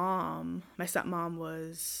stepmom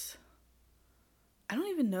was, I don't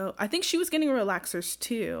even know. I think she was getting relaxers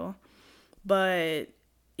too. But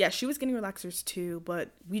yeah, she was getting relaxers too.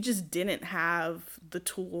 But we just didn't have the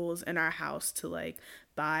tools in our house to like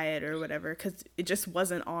buy it or whatever. Because it just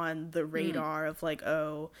wasn't on the radar of like,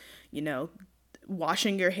 oh, you know,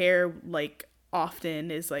 washing your hair like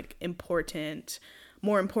often is like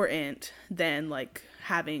more important than like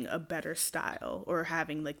having a better style or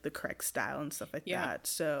having like the correct style and stuff like that.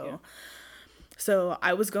 So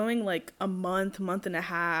I was going like a month and a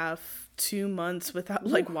half, 2 months without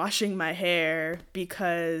like washing my hair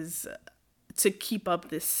because to keep up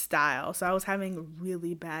this style. So I was having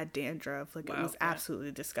really bad dandruff. Like it was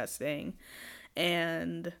absolutely disgusting.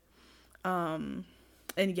 And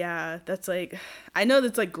yeah, that's like, I know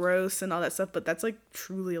that's like gross and all that stuff, but that's like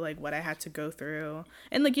truly like what I had to go through.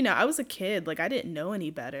 And like, you know, I was a kid, like I didn't know any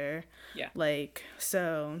better. Yeah. Like,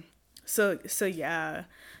 so yeah.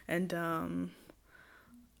 And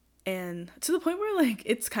to the point where like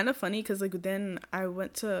it's kind of funny because like then I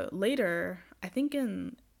went to later, I think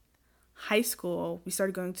in high school, we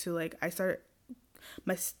started going to like,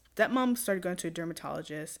 my stepmom started going to a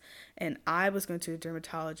dermatologist and I was going to a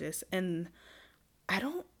dermatologist, and I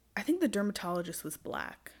think the dermatologist was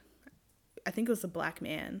black. I think it was a black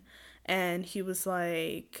man, and he was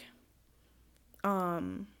like, I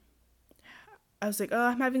was like, oh,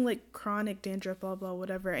 I'm having like chronic dandruff, blah, blah,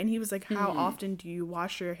 whatever. And he was like, how often do you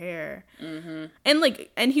wash your hair? And I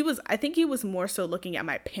think he was more so looking at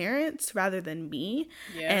my parents rather than me.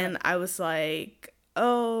 Yeah. And I was like,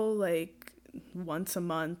 oh, like once a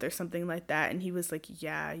month or something like that. And he was like,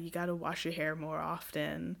 yeah, you got to wash your hair more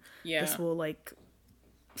often. Yeah. This will like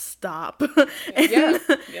stop.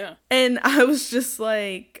 And I was just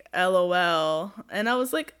like, LOL. And I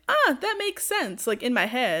was like, that makes sense, like in my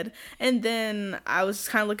head. And then I was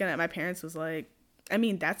kind of looking at my parents, was like, I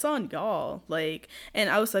mean, that's on y'all. Like, and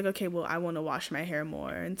I was like, okay, well, I want to wash my hair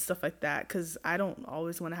more and stuff like that because I don't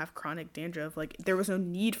always want to have chronic dandruff. Like, there was no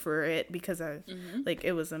need for it because like,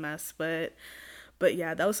 it was a mess. But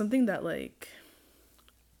yeah, that was something that, like,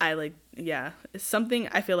 yeah, it's something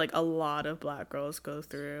I feel like a lot of Black girls go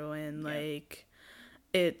through. And, like,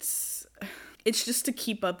 it's just to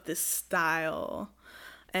keep up this style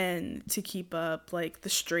and to keep up, like, the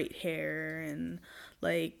straight hair and,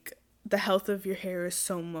 like, the health of your hair is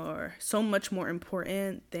so much more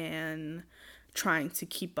important than trying to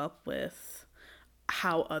keep up with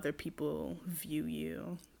how other people view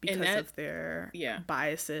you because of their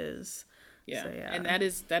biases. Yeah. So, and that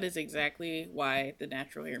is exactly why the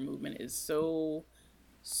natural hair movement is so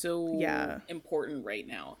important right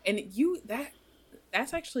now. And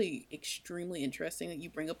that's actually extremely interesting that you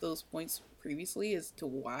bring up those points previously as to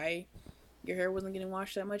why your hair wasn't getting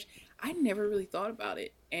washed that much. I never really thought about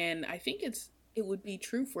it, and I think it would be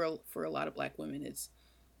true for a lot of Black women. It's,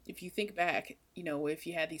 if you think back, you know, if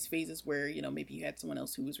you had these phases where, you know, maybe you had someone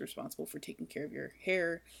else who was responsible for taking care of your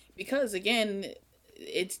hair, because again,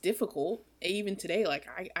 it's difficult. Even today, like,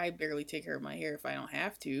 I barely take care of my hair if I don't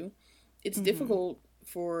have to. It's difficult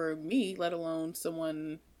for me, let alone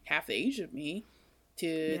someone half the age of me,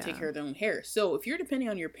 to take care of their own hair. So if you're depending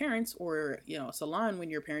on your parents or, you know, a salon, when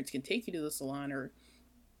your parents can take you to the salon, or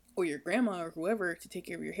your grandma or whoever to take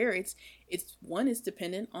care of your hair, it's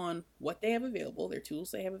dependent on what they have available, their tools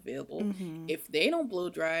they have available. If they don't blow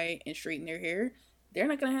dry and straighten their hair, they're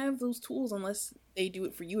not going to have those tools unless they do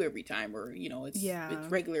it for you every time, or, you know, it's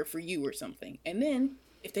regular for you or something. And then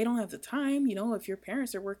if they don't have the time, you know, if your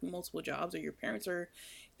parents are working multiple jobs, or your parents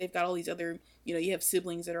they've got all these other, you know, you have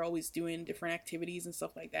siblings that are always doing different activities and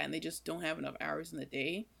stuff like that, and they just don't have enough hours in the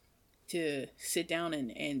day to sit down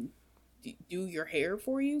and do your hair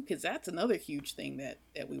for you. Because that's another huge thing that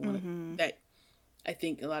we want to, that I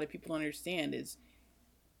think a lot of people don't understand, is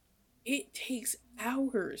it takes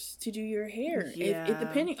hours to do your hair. It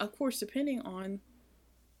depending on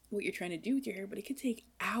what you're trying to do with your hair, but it could take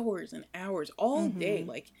hours and hours all day.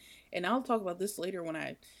 Like, and I'll talk about this later when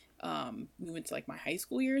I move into, like, my high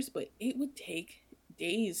school years, but it would take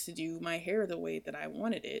days to do my hair the way that I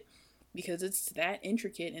wanted it, because it's that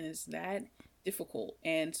intricate and it's that difficult.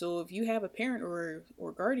 And so if you have a parent or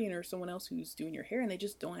guardian or someone else who's doing your hair and they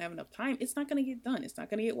just don't have enough time, it's not going to get done. It's not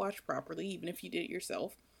going to get washed properly, even if you did it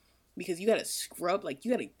yourself, because you got to scrub, like,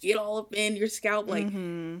 you got to get all up in your scalp, like,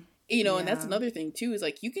 you know. And that's another thing too, is,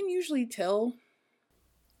 like, you can usually tell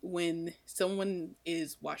when someone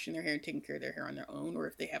is washing their hair and taking care of their hair on their own, or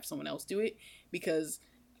if they have someone else do it, because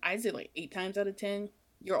I'd say, like, 8 times out of 10,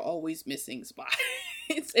 you're always missing spots.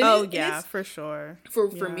 For sure.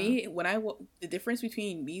 For me, when the difference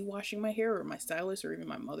between me washing my hair, or my stylist, or even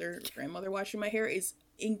my mother or grandmother washing my hair, is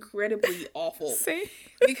incredibly awful. Same.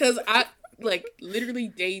 Because I, like, literally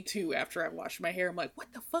day 2 after I washed my hair, I'm like,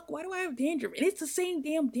 what the fuck? Why do I have dandruff? And it's the same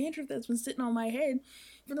damn dandruff that's been sitting on my head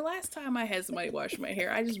from the last time I had somebody wash my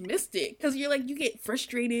hair. I just missed it. Because you're like, you get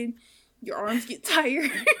frustrated. Your arms get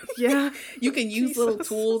tired. You can use little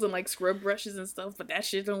tools and, like, scrub brushes and stuff, but that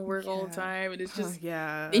shit don't work all the time. And it's just,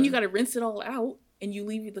 then you got to rinse it all out, and you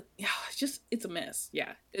leave it's a mess.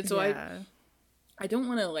 Yeah. And so I don't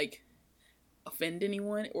want to, like, offend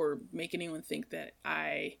anyone or make anyone think that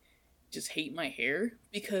I just hate my hair,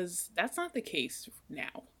 because that's not the case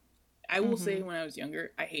now. I will say, when I was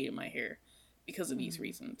younger, I hated my hair because of these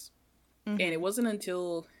reasons. And it wasn't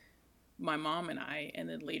until my mom and I, and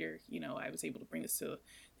then later, you know, I was able to bring this to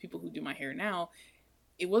people who do my hair now.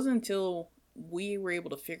 It wasn't until we were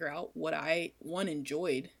able to figure out what I, one,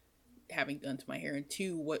 enjoyed having done to my hair, and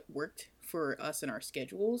 2, what worked for us and our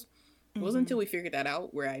schedules. It wasn't until we figured that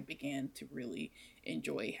out where I began to really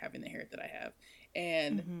enjoy having the hair that I have.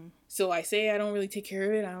 And so I say I don't really take care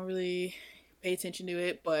of it. I don't really pay attention to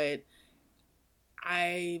it, but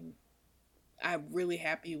I'm really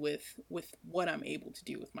happy with what I'm able to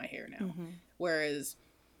do with my hair now. Whereas,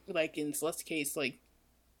 like, in Celeste's case, like,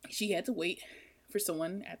 she had to wait for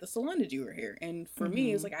someone at the salon to do her hair. And for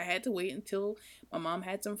me, it's like, I had to wait until my mom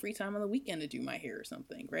had some free time on the weekend to do my hair or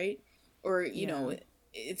something, right? Or, you know,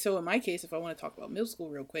 so in my case, if I want to talk about middle school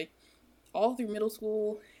real quick, all through middle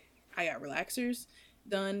school, I got relaxers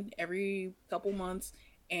done every couple months,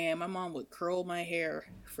 and my mom would curl my hair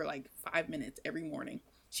for like 5 minutes every morning.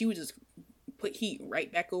 She would just put heat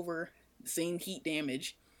right back over the same heat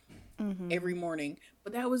damage every morning.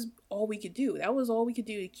 But that was all we could do. That was all we could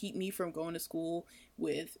do to keep me from going to school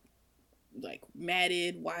with, like,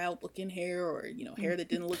 matted, wild looking hair, or, you know, hair that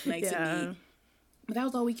didn't look nice and neat. But that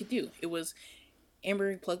was all we could do. It was,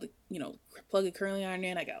 Amber, plug the curling iron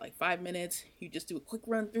in. I got like 5 minutes. You just do a quick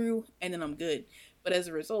run through, and then I'm good. But as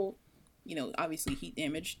a result, obviously heat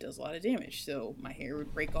damage does a lot of damage. So my hair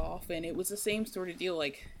would break off, and it was the same sort of deal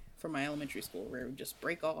like from my elementary school where it would just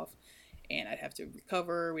break off and I'd have to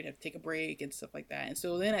recover, we'd have to take a break and stuff like that. And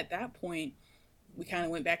so then at that point, we kind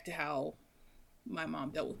of went back to how my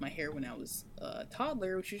mom dealt with my hair when I was a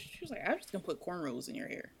toddler, which she was like, I'm just gonna put cornrows in your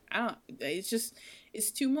hair.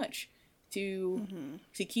 It's too much to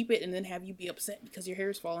keep it and then have you be upset because your hair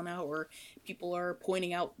is falling out, or people are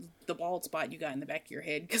pointing out the bald spot you got in the back of your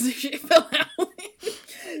head because the shit fell out.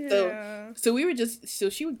 Yeah. So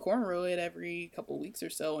she would cornrow it every couple of weeks or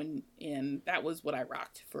so, and that was what I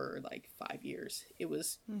rocked for like 5 years. It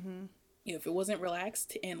was, if it wasn't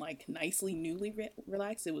relaxed and like nicely newly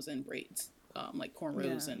relaxed, it was in braids, like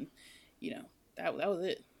cornrows, and that was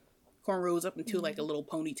it. Cornrows up into like a little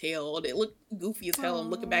ponytail, and it looked goofy as hell. I'm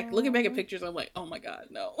looking back at pictures, I'm like, oh my god,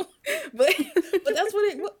 no. but that's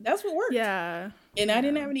what worked. Yeah. And I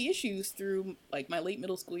didn't have any issues through like my late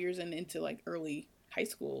middle school years and into like early high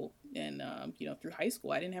school, and through high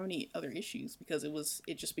school I didn't have any other issues because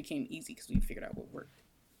it just became easy because we figured out what worked.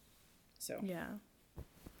 So yeah,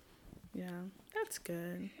 that's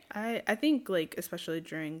good. I think like especially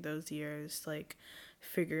during those years, like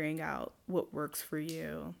figuring out what works for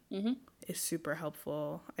you is super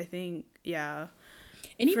helpful. I think, yeah.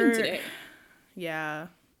 And even today. Yeah,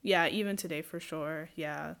 even today for sure.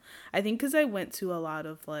 Yeah, I think because I went to a lot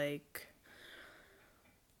of like,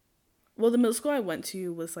 well, the middle school I went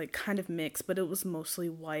to was like kind of mixed, but it was mostly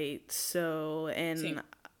white. So, and Same.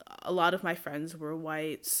 A lot of my friends were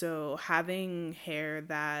white. So having hair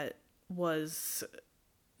that was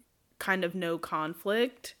kind of no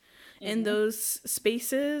conflict in those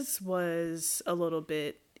spaces was a little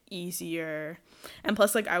bit easier. And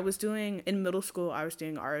plus, like, in middle school, I was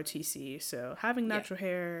doing ROTC. So having natural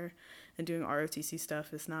hair and doing ROTC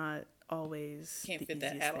stuff is not always Can't the fit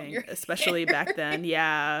easiest that hat thing, on your especially back then.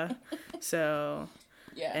 Yeah. So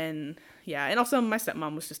and also my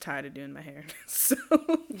stepmom was just tired of doing my hair. So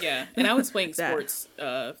and I was playing sports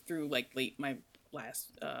through like my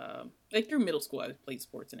last like through middle school. I played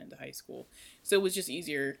sports and into high school, so it was just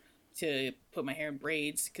easier to put my hair in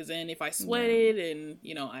braids, because then if I sweated and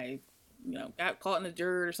I got caught in the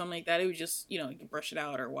dirt or something like that, it would just you could brush it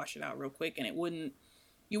out or wash it out real quick, and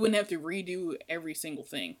you wouldn't have to redo every single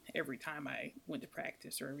thing every time I went to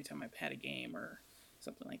practice or every time I had a game or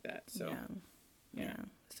something like that. So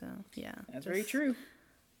that's very true.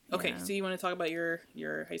 Okay, so you want to talk about your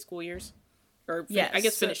high school years, or I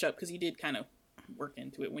guess finish up, because you did kind of work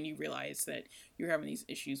into it when you realized that you were having these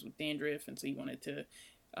issues with dandruff, and so you wanted to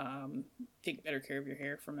take better care of your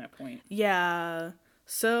hair from that point. Yeah.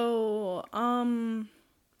 So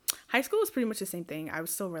high school was pretty much the same thing. I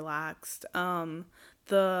was still relaxed.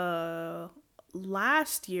 The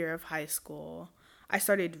last year of high school, I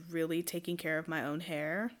started really taking care of my own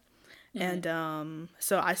hair. And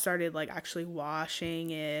so I started like actually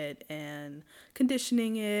washing it and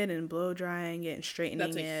conditioning it and blow drying it and straightening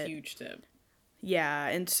it. That's a huge tip. Yeah,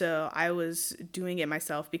 and so I was doing it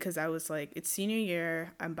myself because I was like, it's senior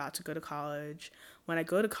year, I'm about to go to college. When I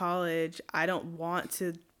go to college, I don't want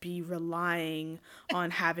to be relying on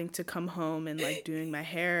having to come home and like doing my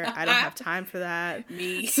hair. I don't have time for that.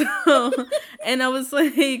 Me. So, and I was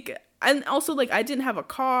like, and also like I didn't have a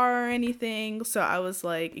car or anything, so I was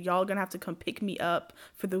like, y'all gonna have to come pick me up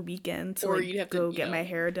for the weekend to, or like, you'd have to get my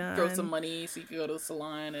hair done. Throw some money so you could go to the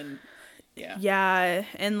salon and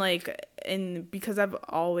and because I've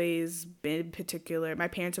always been particular, my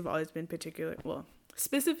parents have always been particular, well,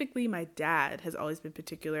 specifically my dad has always been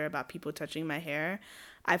particular about people touching my hair.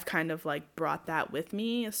 I've kind of like brought that with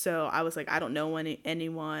me. So I was like, I don't know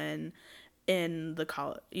anyone in the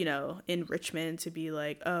college, in Richmond to be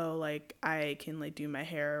like, oh, like I can like do my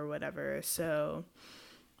hair or whatever. So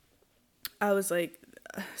I was like,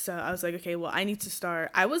 okay, well, I need to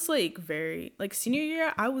start. I was like very, like senior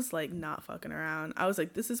year, I was like not fucking around. I was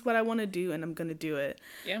like, this is what I want to do and I'm going to do it.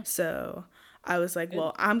 Yeah. So I was like,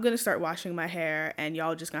 well, I'm going to start washing my hair and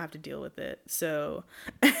y'all just going to have to deal with it. So,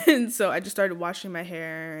 and so I just started washing my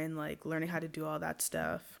hair and like learning how to do all that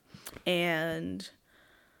stuff. And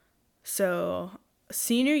so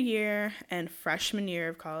senior year and freshman year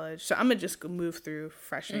of college. So I'm going to just move through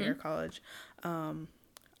freshman year of college.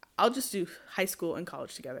 I'll just do high school and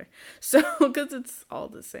college together. So, because it's all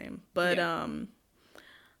the same. But,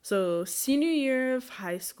 so senior year of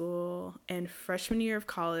high school and freshman year of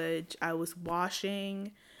college, I was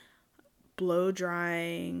washing, blow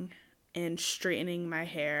drying, and straightening my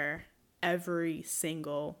hair every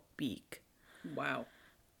single week. Wow.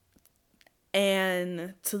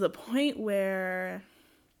 And to the point where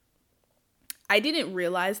I didn't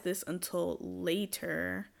realize this until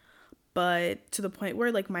later, but to the point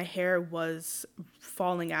where like my hair was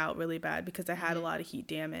falling out really bad because I had a lot of heat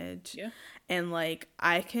damage. Yeah. And like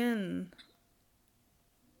I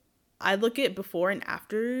look at before and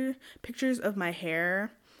after pictures of my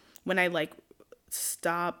hair when I like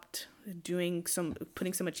stopped putting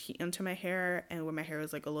so much heat into my hair, and when my hair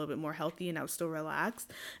was like a little bit more healthy and I was still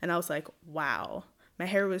relaxed, and I was like, wow, I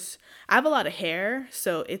have a lot of hair,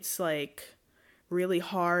 so it's like really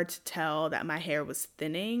hard to tell that my hair was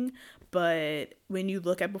thinning. But when you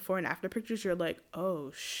look at before and after pictures, you're like,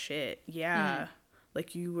 oh shit, yeah.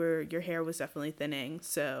 Like your hair was definitely thinning.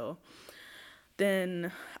 So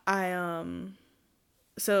then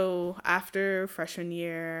so after freshman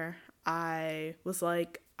year, I was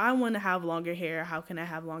like, I want to have longer hair. How can I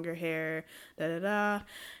have longer hair? Da da da.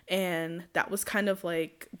 And that was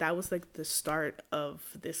the start of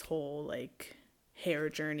this whole like hair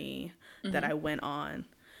journey that I went on.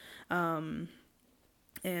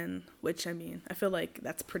 And which, I mean, I feel like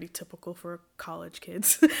that's pretty typical for college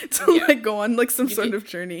kids to like go on like some sort of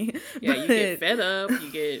journey. Yeah, you get fed up,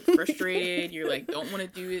 you get frustrated, you're like, don't want to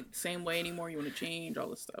do it the same way anymore, you want to change, all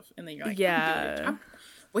this stuff. And then you're like, yeah,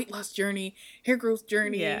 weight loss journey, hair growth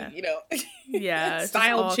journey, you know. Yeah.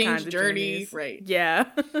 Style change journey. Right. Yeah.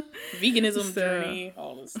 Veganism journey,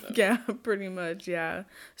 all this stuff. Yeah, pretty much, yeah.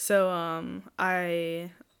 So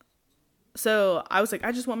I was like,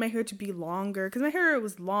 I just want my hair to be longer, because my hair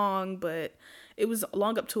was long, but it was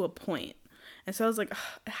long up to a point. And so I was like,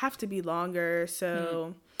 I have to be longer.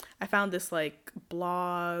 So I found this like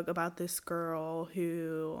blog about this girl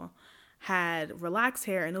who had relaxed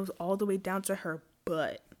hair, and it was all the way down to her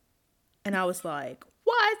butt. And I was like,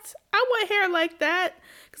 what? I want hair like that.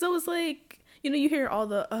 Because I was like, you know, you hear all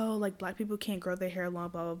the, like black people can't grow their hair long,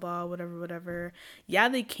 blah, blah, blah, whatever. Yeah,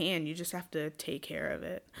 they can. You just have to take care of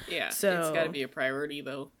it. Yeah. So it's got to be a priority,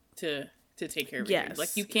 though, to take care of it. Yes.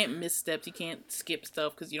 Like, you can't miss steps. You can't skip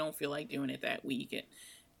stuff because you don't feel like doing it that week.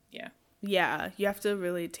 Yeah. Yeah. You have to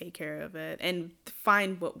really take care of it and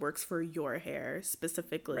find what works for your hair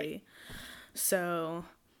specifically. Right. So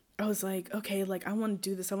I was like, okay, like, I want to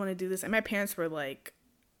do this. And my parents were like,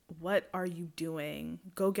 what are you doing?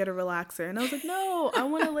 Go get a relaxer. And I was like, no, I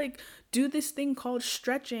want to like do this thing called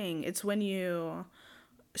stretching. It's when you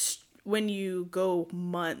go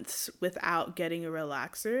months without getting a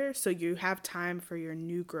relaxer, so you have time for your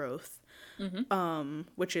new growth,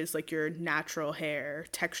 which is like your natural hair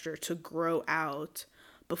texture to grow out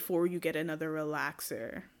before you get another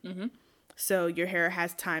relaxer. So your hair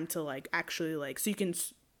has time to like actually like, so you can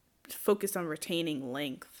focus on retaining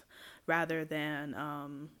length rather than,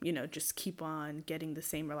 just keep on getting the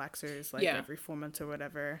same relaxers like every 4 months or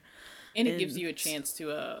whatever. And it gives you a chance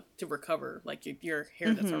to recover, like your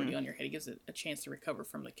hair that's already on your head. It gives it a chance to recover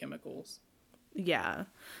from the chemicals. Yeah.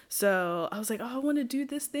 So I was like, I want to do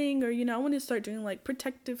this thing, or, I want to start doing like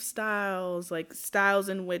protective styles, like styles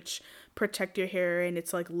in which protect your hair and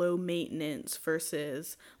it's like low maintenance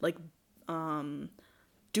versus like,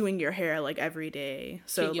 doing your hair like every day.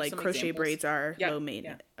 So like crochet examples? Braids are low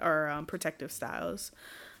maintenance or protective styles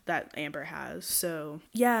that Amber has. So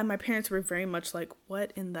yeah, my parents were very much like,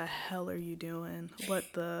 what in the hell are you doing? What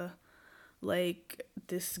the, like,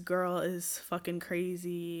 this girl is fucking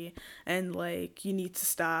crazy and like you need to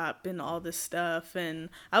stop and all this stuff. And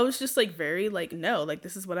I was just like very like, no, like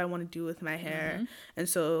this is what I want to do with my hair. And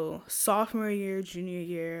so sophomore year, junior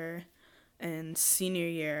year, and senior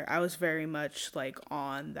year, I was very much like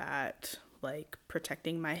on that, like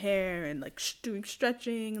protecting my hair and like doing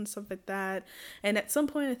stretching and stuff like that. And at some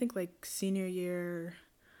point, I think like senior year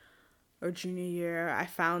or junior year, I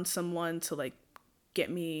found someone to like get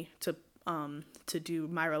me to do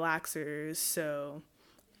my relaxers. So,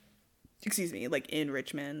 like in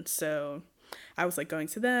Richmond. So I was like going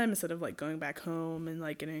to them instead of like going back home and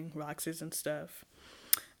like getting relaxers and stuff.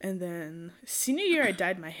 And then senior year, I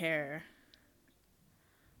dyed my hair.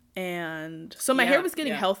 And so my hair was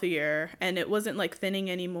getting healthier, and it wasn't like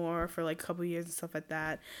thinning anymore for like a couple years and stuff like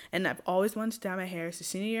that. And I've always wanted to dye my hair. So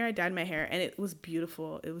senior year, I dyed my hair, and it was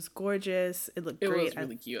beautiful. It was gorgeous. It looked great. It was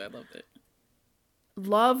really cute. I loved it.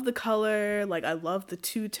 Love the color. Like, I love the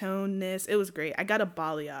two-tonedness. It was great. I got a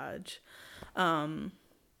balayage.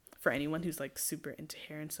 For anyone who's like super into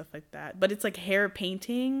hair and stuff like that, but it's like hair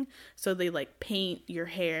painting, so they like paint your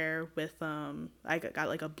hair with I got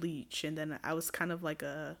like a bleach, and then I was kind of like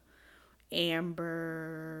a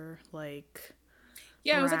amber, like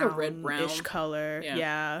it was like a red brownish color.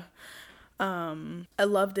 I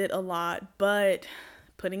loved it a lot, but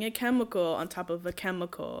putting a chemical on top of a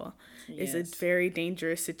chemical is a very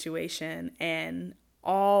dangerous situation, and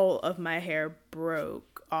all of my hair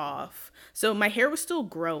broke off. So my hair was still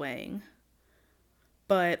growing,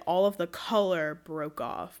 but all of the color broke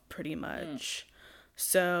off pretty much.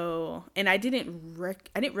 So, and I didn't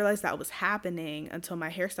realize that was happening until my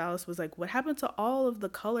hairstylist was like, "What happened to all of the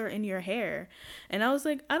color in your hair?" And I was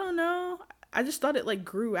like, "I don't know. I just thought it like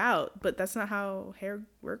grew out, but that's not how hair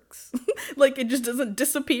works. Like it just doesn't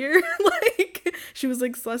disappear." Like she was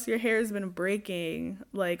like, "Celeste, your hair has been breaking.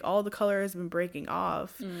 Like all the color has been breaking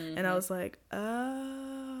off." And I was like, "Oh."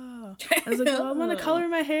 I was like, "Well, I want to color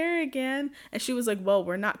my hair again." And she was like, "Well,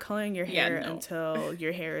 we're not coloring your hair until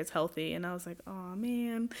your hair is healthy." And I was like, "Oh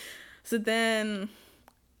man." So then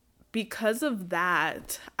because of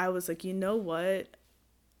that, I was like, "You know what?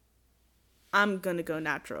 I'm gonna go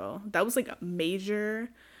natural." That was like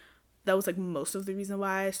that was like most of the reason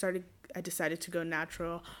why I decided to go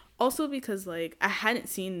natural. Also because like I hadn't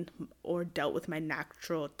seen or dealt with my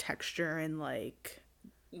natural texture in like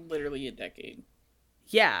literally a decade.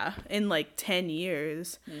 Yeah, in like 10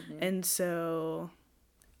 years. And so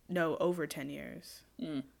no, over 10 years.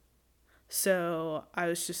 So I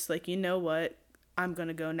was just like, "You know what? I'm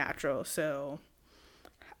gonna go natural." So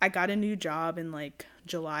I got a new job in like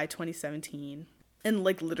July 2017. And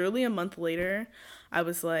like literally a month later, I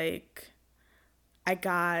was like, I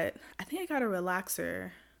think I got a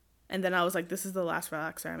relaxer. And then I was like, this is the last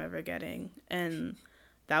relaxer I'm ever getting. And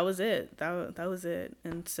that was it. That was it.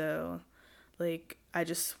 And so like I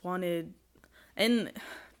just wanted, and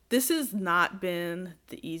this has not been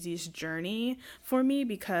the easiest journey for me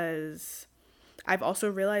because I've also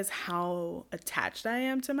realized how attached I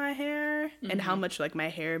am to my hair and how much like my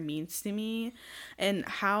hair means to me and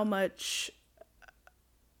how much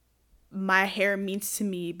my hair means to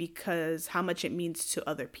me because how much it means to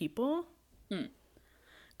other people.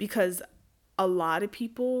 Because a lot of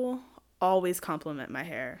people always compliment my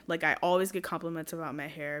hair. Like I always get compliments about my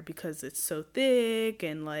hair because it's so thick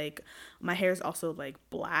and like my hair is also like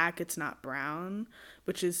black, it's not brown,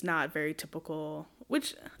 which is not very typical,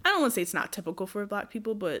 which I don't want to say it's not typical for black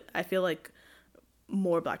people, but I feel like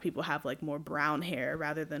more black people have like more brown hair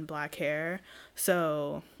rather than black hair.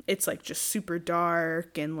 So it's like just super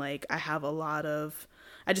dark and like I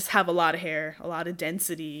just have a lot of hair, a lot of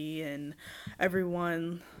density and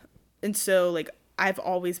so like I've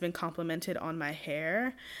always been complimented on my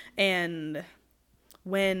hair. And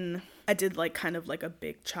when I did like kind of like a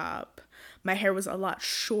big chop, my hair was a lot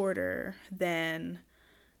shorter than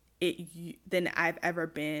I've ever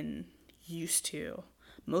been used to.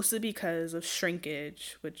 Mostly because of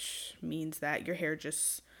shrinkage, which means that your hair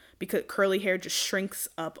because curly hair just shrinks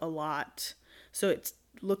up a lot. So it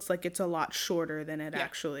looks like it's a lot shorter than it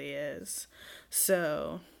actually is.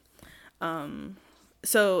 So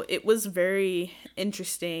it was very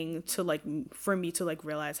interesting to like for me to like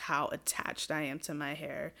realize how attached I am to my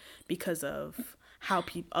hair because of how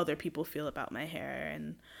other people feel about my hair,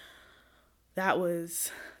 and that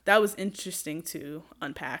was interesting to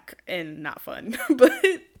unpack and not fun. But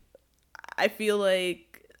I feel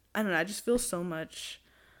like I don't know, I just feel so much.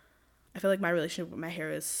 I feel like my relationship with my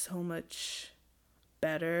hair is so much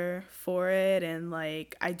better for it, and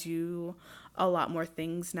like I do a lot more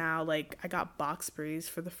things now. Like I got box braids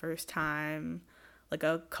for the first time like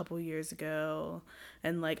a couple years ago,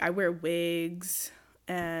 and like I wear wigs,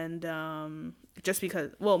 and just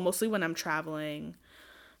because, well, mostly when I'm traveling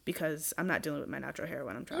because I'm not dealing with my natural hair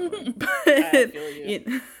when I'm traveling. But I feel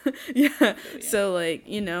you. Yeah. Feel you. So like,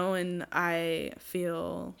 and I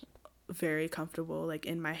feel very comfortable like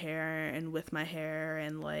in my hair and with my hair,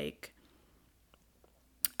 and like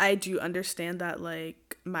I do understand that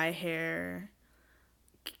like my hair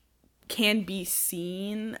can be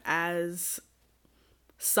seen as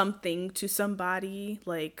something to somebody,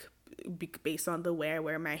 like based on the way I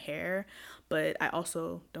wear my hair, but I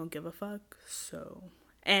also don't give a fuck. So,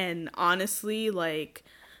 and honestly, like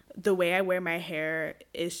the way I wear my hair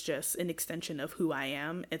is just an extension of who I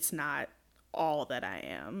am. It's not all that I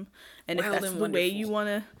am. And if that's the way you want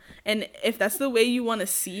to, and if that's the way you want to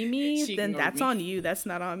see me, then that's on you. That's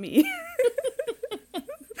not on me.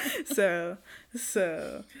 So it's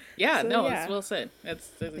well said.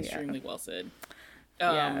 That's extremely well said.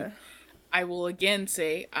 I will again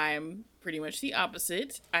say I'm pretty much the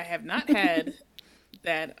opposite. I have not had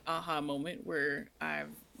that aha moment where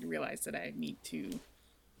I've realized that I need to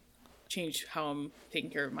change how I'm taking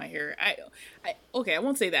care of my hair. I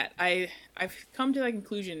won't say that. I've come to that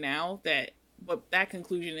conclusion now that what that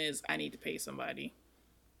conclusion is, I need to pay somebody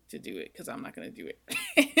to do it because I'm not going to do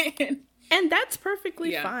it. And that's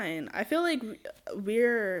perfectly fine. I feel like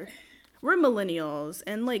we're millennials,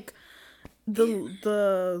 and like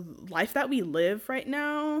the life that we live right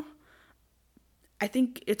now, I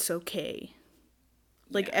think it's okay.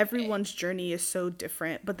 Like everyone's journey is so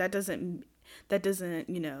different, but that doesn't that doesn't,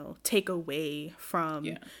 you know, take away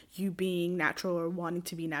from you being natural or wanting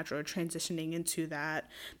to be natural or transitioning into that.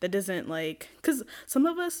 That doesn't, like, because some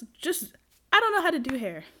of us just, I don't know how to do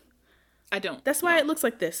hair. I don't. That's why it looks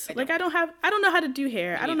like this. I don't know how to do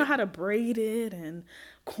hair. I don't know how to braid it and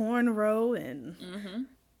cornrow and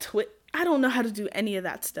I don't know how to do any of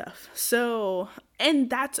that stuff. So, and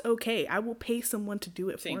that's okay. I will pay someone to do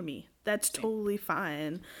it for me. That's totally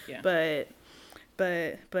fine. Yeah. But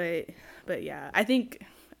yeah, I think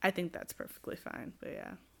that's perfectly fine. But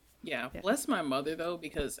yeah. Yeah. Bless my mother though,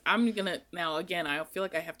 because I'm gonna, now again, I feel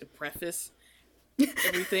like I have to preface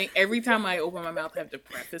everything. Every time I open my mouth, I have to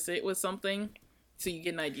preface it with something. So you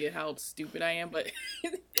get an idea how stupid I am, but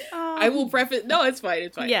I will preface, no, it's fine.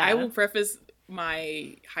 It's fine. Yeah. I will preface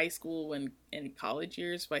my high school and college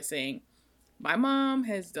years by saying my mom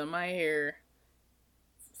has done my hair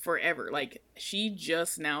forever. Like, she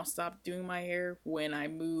just now stopped doing my hair when I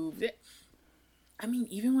moved. I mean,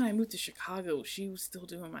 even when I moved to Chicago, she was still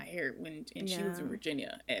doing my hair she was in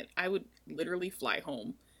Virginia, and I would literally fly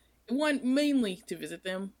home. One, mainly to visit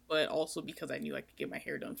them, but also because I knew I could get my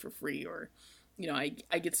hair done for free, or, you know, I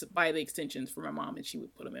get to buy the extensions for my mom and she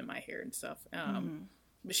would put them in my hair and stuff.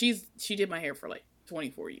 But she did my hair for like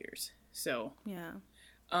 24 years. So, yeah.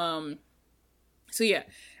 So yeah,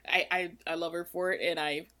 I love her for it, and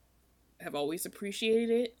I have always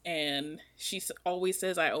appreciated it, and she always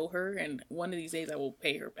says I owe her, and one of these days I will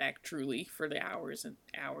pay her back truly for the hours and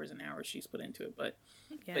hours and hours she's put into it. But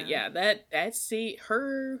yeah, that's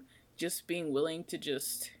her just being willing to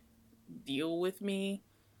just deal with me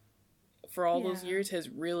for all those years has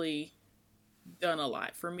really done a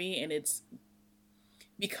lot for me. And it's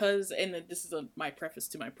because, and this is my preface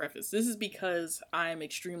to my preface, this is because I'm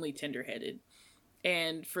extremely tender-headed.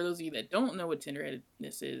 And for those of you that don't know what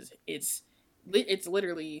tender-headedness is, it's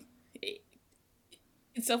literally,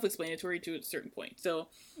 it's self-explanatory to a certain point. So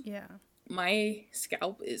yeah, my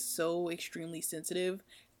scalp is so extremely sensitive,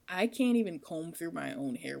 I can't even comb through my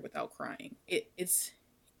own hair without crying. It's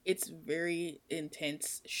very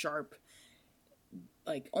intense, sharp,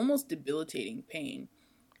 like almost debilitating pain.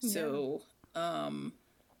 Yeah.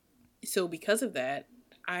 So because of that,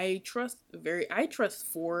 I trust 3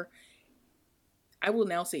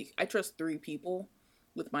 people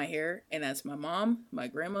with my hair, and that's my mom, my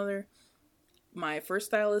grandmother, my first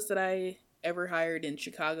stylist that I ever hired in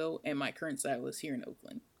Chicago, and my current stylist here in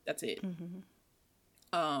Oakland. That's it. Mm-hmm.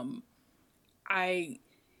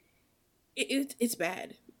 It's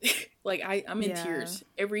bad. Like, I'm in tears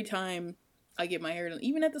every time I get my hair done.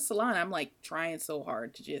 Even at the salon, I'm like trying so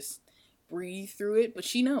hard to just breathe through it, but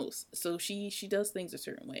she knows. So she does things a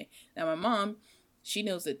certain way. Now my mom, she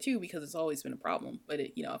knows it too, because it's always been a problem.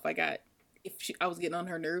 But you know, if I was getting on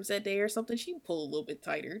her nerves that day or something, she'd pull a little bit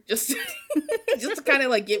tighter, just to kind of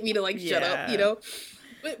like get me to like shut up, you know.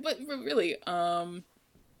 But really,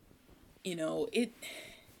 you know,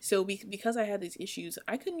 so because I had these issues,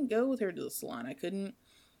 I couldn't go with her to the salon. I couldn't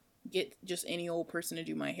get just any old person to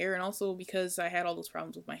do my hair, and also because I had all those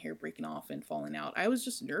problems with my hair breaking off and falling out, I was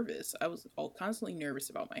just nervous. I was constantly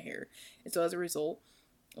nervous about my hair, and so as a result,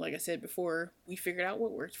 like I said before, we figured out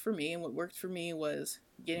what worked for me, and what worked for me was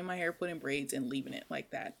getting my hair put in braids and leaving it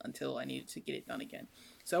like that until I needed to get it done again.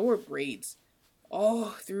 So I wore braids all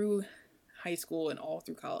through high school and all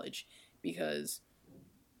through college, because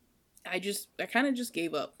I kind of just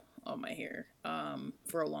gave up on my hair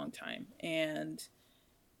for a long time. And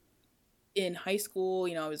in high school,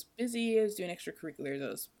 you know, I was busy. I was doing extracurriculars. I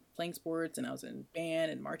was playing sports, and I was in band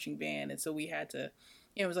and marching band. And so we had to,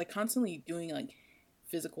 you know, it was like constantly doing like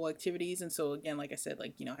physical activities. And so again, like I said,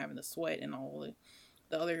 like, you know, having the sweat and all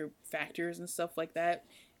the other factors and stuff like that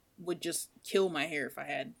would just kill my hair if I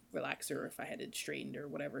had relaxer or if I had it straightened or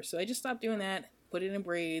whatever. So I just stopped doing that, put it in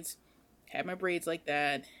braids, had my braids like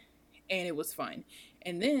that, and it was fine.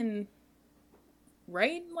 And then,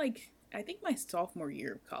 right, like, I think my sophomore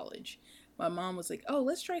year of college, my mom was like, oh,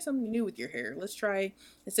 let's try something new with your hair. Let's try,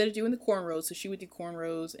 instead of doing the cornrows, so she would do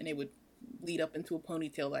cornrows, and it would lead up into a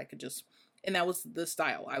ponytail that I could just, and that was the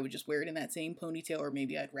style. I would just wear it in that same ponytail, or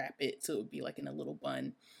maybe I'd wrap it so it would be like in a little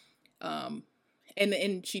bun.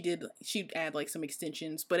 And she'd add like some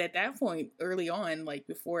extensions. But at that point, early on, like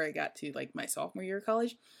before I got to like my sophomore year of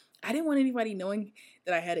college, I didn't want anybody knowing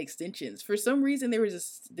that I had extensions. For some reason, there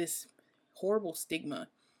was this horrible stigma,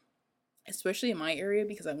 especially in my area,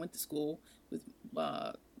 because I went to school with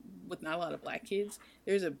not a lot of black kids.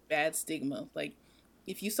 There's a bad stigma. Like,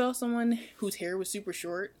 if you saw someone whose hair was super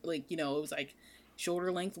short, like, you know, it was like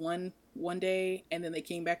shoulder length one day, and then they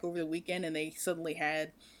came back over the weekend and they suddenly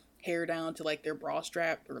had hair down to like their bra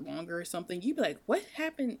strap or longer or something, you'd be like, what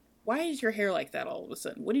happened? why is your hair like that all of a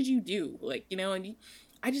sudden? What did you do? Like, you know, and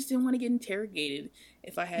I just didn't want to get interrogated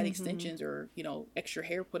if I had extensions or, you know, extra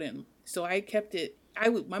hair put in. So I kept it.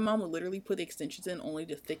 My mom would literally put the extensions in only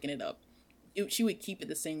to thicken it up. She would keep it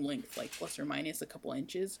the same length, like plus or minus a couple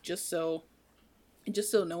inches, just so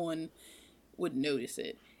no one would notice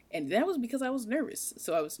it. And that was because I was nervous.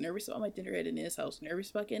 So I was nervous about my gender headedness. I was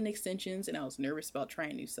nervous about getting extensions, and I was nervous about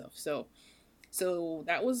trying new stuff. So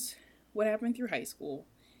that was what happened through high school.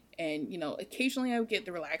 And, you know, occasionally I would get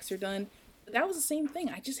the relaxer done, but that was the same thing.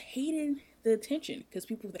 I just hated the attention because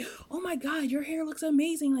people would say, oh my God, your hair looks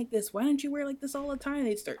amazing like this. Why don't you wear like this all the time?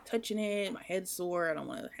 They'd start touching it. My head's sore. I don't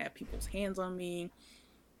want to have people's hands on me.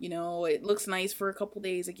 You know, it looks nice for a couple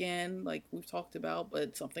days again, like we've talked about,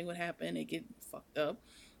 but something would happen. It get fucked up.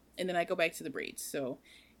 And then I go back to the braids. So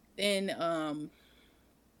then,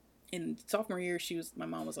 in sophomore year, my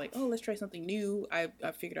mom was like, oh, let's try something new. I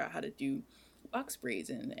figured out how to do box braids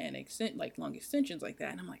and extend, like long extensions like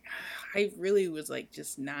that. And I'm like, I really was like,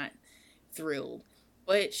 just not thrilled,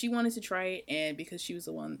 but she wanted to try it. And because she was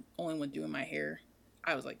the only one doing my hair,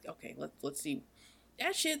 I was like, okay, let's see.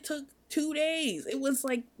 That shit took 2 days. It was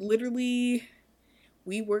like literally,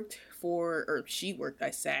 she worked,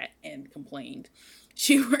 I sat and complained.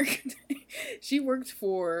 She worked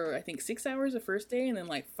for, I think, 6 hours the first day and then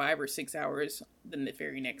like 5 or 6 hours then the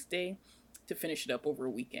very next day to finish it up over a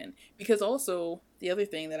weekend. Because also, the other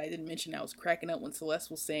thing that I didn't mention, I was cracking up when Celeste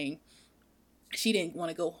was saying she didn't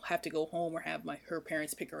want to have to go home or have her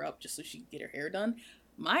parents pick her up just so she could get her hair done.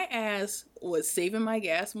 My ass was saving my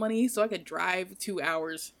gas money so I could drive 2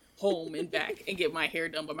 hours home and back and get my hair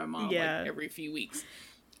done by my mom like every few weeks.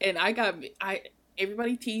 And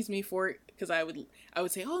everybody teased me for it because I would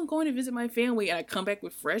say, oh, I'm going to visit my family, and I'd come back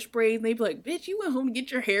with fresh braids, and they'd be like, bitch, you went home to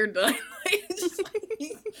get your hair done.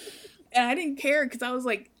 And I didn't care because I was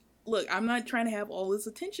like, look, I'm not trying to have all this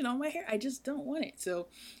attention on my hair. I just don't want it. So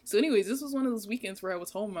anyways, this was one of those weekends where I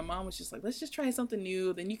was home. My mom was just like, let's just try something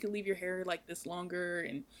new. Then you can leave your hair like this longer,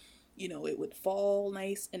 and, you know, it would fall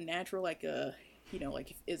nice and natural, like you know,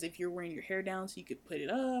 like as if you're wearing your hair down, so you could put it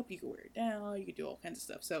up, you could wear it down, you could do all kinds of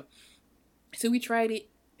stuff. So we tried it.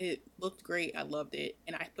 It looked great. I loved it.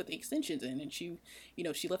 And I put the extensions in, and she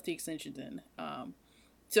left the extensions in.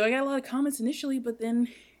 So I got a lot of comments initially, but then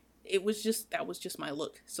that was just my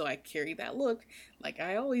look. So I carried that look like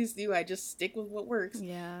I always do. I just stick with what works.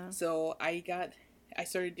 Yeah. So I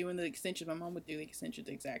started doing the extensions. My mom would do the extensions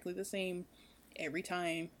exactly the same every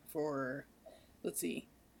time for, let's see,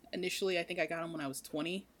 initially I think I got them when I was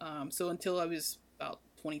 20. So until I was about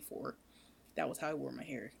 24, that was how I wore my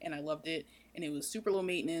hair, and I loved it. And it was super low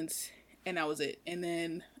maintenance, and that was it. And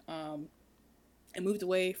then I moved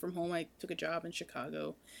away from home. I took a job in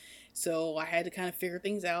Chicago, so I had to kind of figure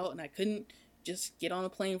things out, and I couldn't just get on a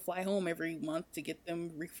plane and fly home every month to get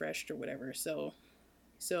them refreshed or whatever. So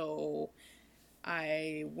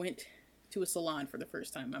I went to a salon for the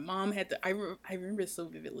first time. My mom had to, I remember this so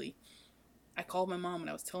vividly. I called my mom and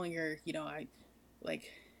I was telling her, you know, I'm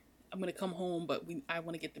going to come home, but I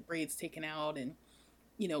want to get the braids taken out, and,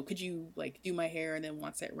 you know, could you like do my hair? And then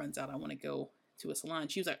once that runs out, I want to go to a salon.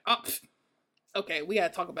 She was like, oh, okay, we got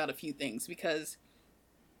to talk about a few things, because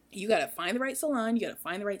you got to find the right salon. You got to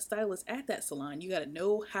find the right stylist at that salon. You got to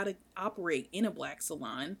know how to operate in a black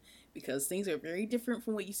salon, because things are very different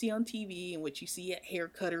from what you see on TV and what you see at Hair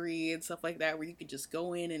Cuttery and stuff like that, where you could just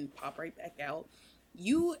go in and pop right back out.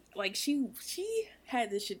 She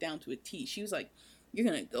had this shit down to a T. She was like, you're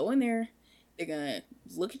going to go in there. They're going to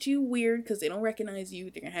look at you weird because they don't recognize you.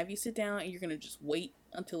 They're going to have you sit down, and you're going to just wait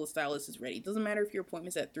until the stylist is ready. It doesn't matter if your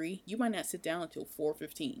appointment's at 3. You might not sit down until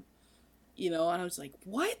 4:15. You know, and I was like,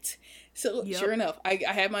 what? So Sure enough, I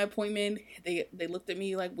had my appointment. They looked at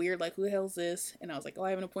me like weird, like, who the hell is this? And I was like, oh,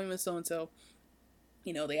 I have an appointment with so-and-so.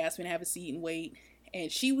 You know, they asked me to have a seat and wait. And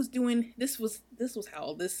she was doing, this was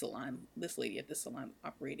how this lady at this salon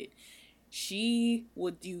operated. She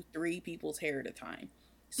would do 3 people's hair at a time.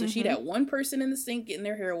 So she'd have one person in the sink getting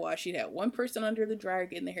their hair washed. She'd have one person under the dryer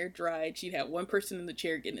getting their hair dried. She'd have one person in the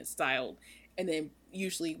chair getting it styled. And then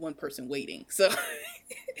usually one person waiting. So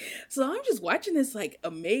I'm just watching this like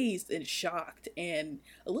amazed and shocked and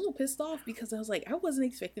a little pissed off, because I was like, I wasn't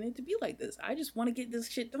expecting it to be like this. I just want to get this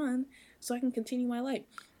shit done so I can continue my life.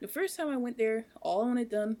 The first time I went there, all I wanted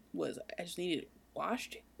done was I just needed it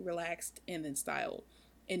washed, relaxed, and then styled.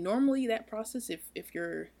 And normally that process, if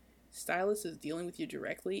your stylist is dealing with you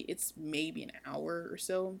directly, it's maybe an hour or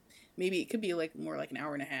so. Maybe it could be like more like an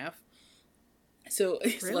hour and a half. So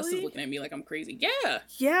Celeste is looking at me like I'm crazy.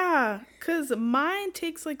 Yeah, because mine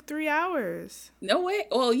takes like 3 hours. No way.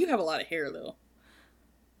 Well, you have a lot of hair though.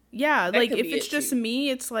 Yeah, like if it's just me,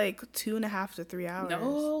 it's like 2.5 to 3 hours.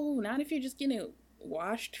 No, not if you're just getting it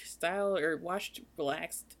washed,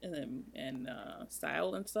 relaxed, and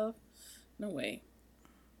styled and stuff. No way.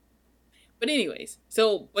 But anyways,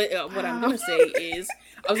 so what I'm gonna say is,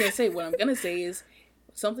 what I'm gonna say is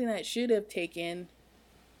something that should have taken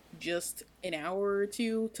just an hour or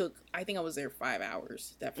two took. I think I was there 5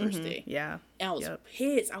 hours that first day. Yeah, and I was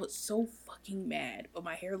pissed. I was so fucking mad, but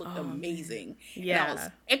my hair looked amazing. Man. Yeah, and I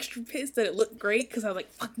was extra pissed that it looked great because I was like,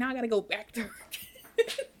 "Fuck, now I gotta go back to work."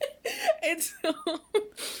 And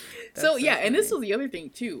so yeah, funny. And this was the other thing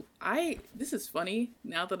too. This is funny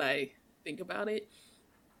now that I think about it.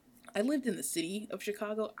 I lived in the city of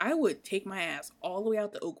Chicago. I would take my ass all the way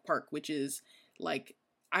out to Oak Park, which is like,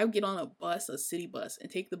 I would get on a city bus, and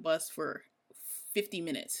take the bus for 50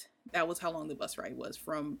 minutes. That was how long the bus ride was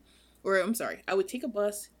I would take a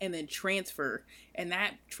bus and then transfer, and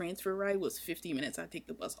that transfer ride was 50 minutes. I'd take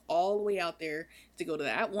the bus all the way out there to go to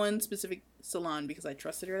that one specific salon because I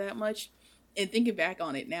trusted her that much. And thinking back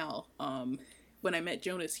on it now, when I met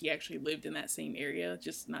Jonas, he actually lived in that same area,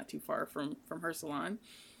 just not too far from her salon.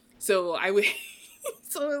 So I would,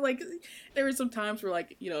 so like, there were some times where,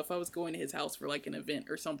 like, you know, if I was going to his house for like an event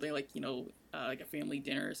or something, like, you know, like a family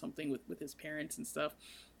dinner or something with his parents and stuff,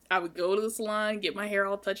 I would go to the salon, get my hair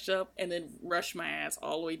all touched up, and then rush my ass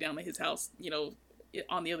all the way down to his house, you know,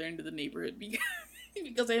 on the other end of the neighborhood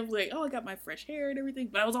because I was like, oh, I got my fresh hair and everything,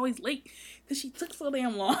 but I was always late because she took so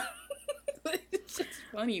damn long. It's just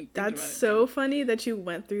funny. That's so funny that you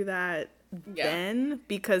went through that. Then,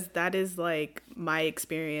 because that is like my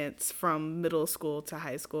experience from middle school to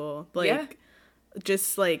high school, like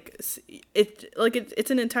just like it's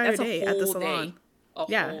an entire day at the salon.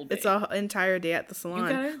 It's an entire day at the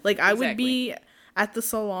salon. Like I would be at the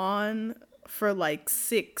salon for like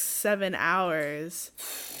 6-7 hours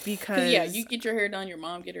because you get your hair done, your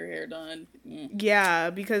mom get her hair done.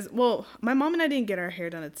 Because my mom and I didn't get our hair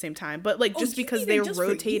done at the same time, but like just because they're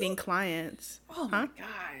rotating clients. Oh my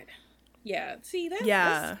god. Yeah, see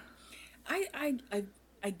that's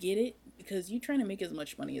I get it because you're trying to make as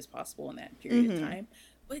much money as possible in that period of time.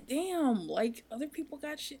 But damn, like other people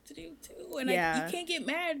got shit to do too, and you can't get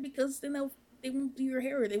mad because then they won't do your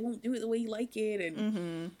hair or they won't do it the way you like it,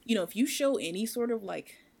 and you know, if you show any sort of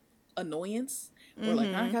like annoyance or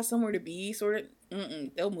like I got somewhere to be sort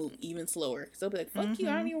of, they'll move even slower because they'll be like, fuck you,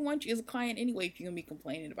 I don't even want you as a client anyway if you're gonna be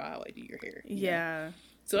complaining about how I do your hair. You know?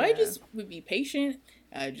 So I just would be patient.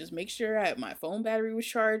 I just make sure my phone battery was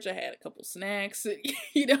charged. I had a couple snacks,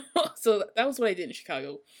 you know. So that was what I did in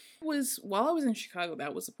Chicago. While I was in Chicago,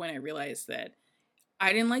 that was the point I realized that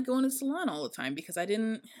I didn't like going to the salon all the time because I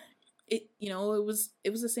didn't. It was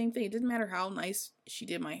the same thing. It didn't matter how nice she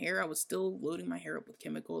did my hair. I was still loading my hair up with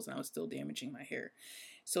chemicals and I was still damaging my hair.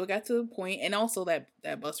 So it got to the point, and also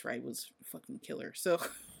that bus ride was fucking killer. So.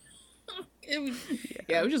 It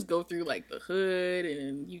would just go through like the hood,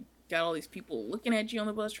 and you got all these people looking at you on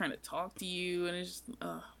the bus trying to talk to you, and it's just,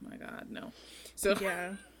 oh my god, no. So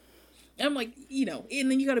I'm like, you know,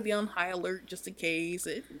 and then you got to be on high alert just in case.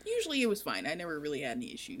 Usually it was fine. I never really had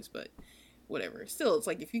any issues, but whatever. Still, it's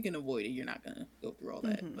like if you can avoid it, you're not gonna go through all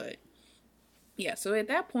that. But yeah, so at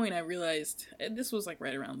that point I realized, and this was like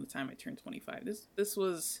right around the time I turned 25. This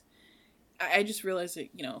was, I just realized that,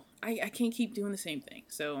 you know, I can't keep doing the same thing.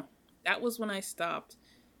 So that was when I stopped.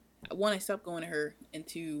 One, I stopped going to her, and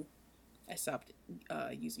two, I stopped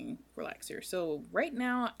using relaxer. So right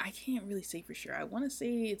now, I can't really say for sure. I want to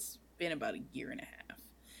say it's been about a year and a half.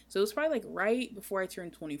 So it was probably like right before I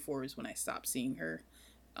turned 24 is when I stopped seeing her,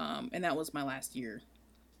 and that was my last year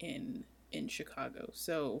in Chicago.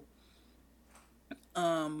 So,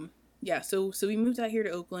 so we moved out here to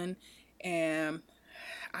Oakland, and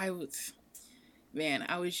I was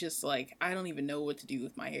just like, I don't even know what to do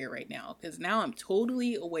with my hair right now. Because now I'm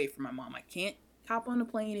totally away from my mom. I can't hop on the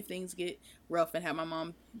plane if things get rough and have my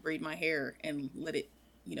mom braid my hair and let it,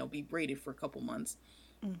 you know, be braided for a couple months.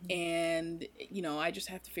 And, you know, I just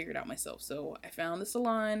have to figure it out myself. So I found the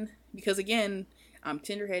salon because, again, I'm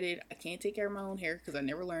tender-headed. I can't take care of my own hair because I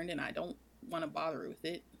never learned and I don't want to bother with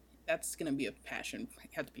it. That's going to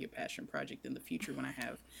have to be a passion project in the future when I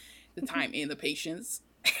have the time and the patience.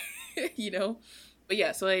 You know, but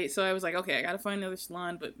yeah, so I was like, okay, I gotta find another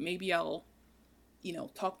salon, but maybe I'll, you know,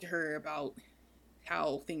 talk to her about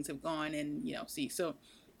how things have gone and, you know, see. So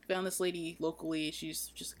found this lady locally. She's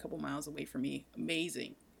just a couple miles away from me.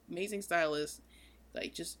 Amazing stylist,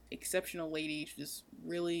 like just exceptional lady. She just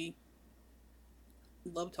really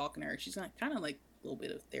love talking to her. She's not kind of like a little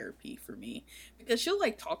bit of therapy for me because she'll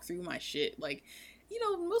like talk through my shit. Like, you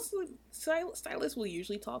know, most of the stylists will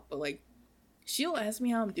usually talk, but like, she'll ask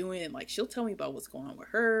me how I'm doing, and like she'll tell me about what's going on with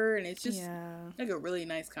her, and it's just like a really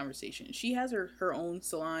nice conversation. She has her own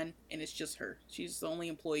salon, and it's just her. She's the only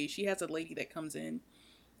employee. She has a lady that comes in,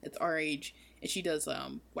 it's our age, and she does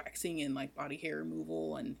waxing and like body hair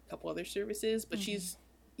removal and a couple other services, but she's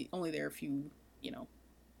only there a few,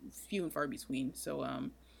 few and far between. So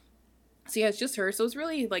yeah, it's just her. So it's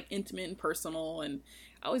really like intimate and personal, and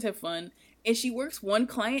I always have fun. And she works one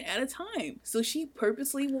client at a time. So she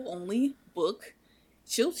purposely will only book.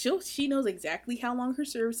 She knows exactly how long her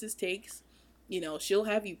services takes. She'll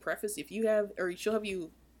have you preface if you have, or she'll have you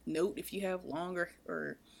note if you have longer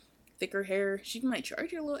or thicker hair. She might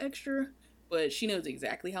charge you a little extra, but she knows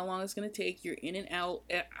exactly how long it's going to take. You're in and out.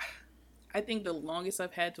 I think the longest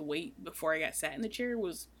I've had to wait before I got sat in the chair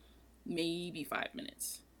was maybe 5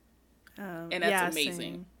 minutes. And that's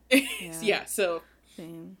amazing. Yeah. So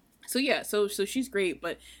same. So she's great,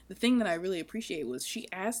 but the thing that I really appreciate was she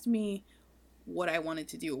asked me what I wanted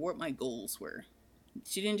to do or what my goals were.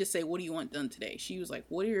 She didn't just say, what do you want done today? She was like,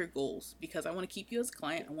 what are your goals? Because I want to keep you as a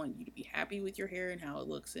client. I want you to be happy with your hair and how it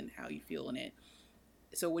looks and how you feel in it.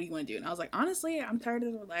 So what do you want to do? And I was like, honestly, I'm tired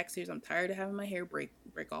of the relaxers. I'm tired of having my hair break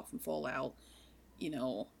off and fall out.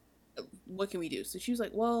 What can we do? So she was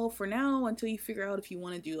like, well, for now, until you figure out if you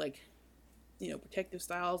want to do like, protective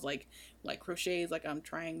styles like crochets like I'm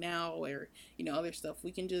trying now, or other stuff,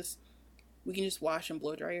 we can just wash and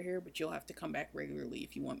blow dry your hair, but you'll have to come back regularly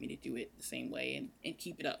if you want me to do it the same way and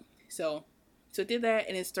keep it up. So I did that,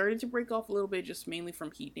 and it started to break off a little bit, just mainly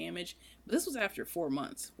from heat damage. But this was after 4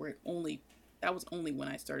 months, where that was only when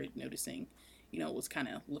I started noticing, it was kind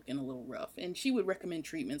of looking a little rough. And she would recommend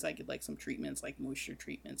treatments. I could like some treatments, like moisture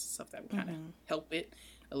treatments, stuff that would kind of help it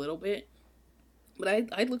a little bit. But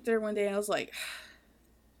I looked at her one day and I was like,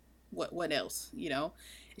 what else, And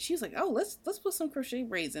she was like, oh, let's put some crochet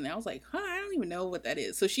braids in. And I was like, I don't even know what that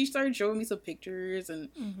is. So she started showing me some pictures, and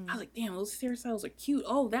I was like, damn, those hairstyles are cute.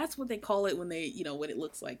 Oh, that's what they call it when they, when it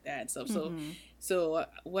looks like that and stuff. So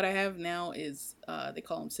what I have now is, they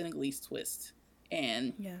call them Senegalese twists.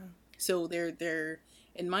 And so they're,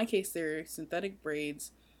 in my case, they're synthetic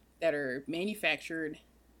braids that are manufactured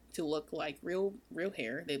to look like real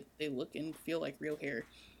hair. They look and feel like real hair,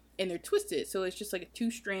 and they're twisted, so it's just like a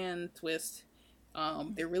 2-strand twist.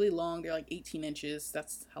 They're really long. They're like 18 inches.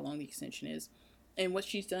 That's how long the extension is. And what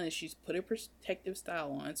she's done is she's put a protective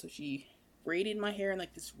style on. So she braided my hair in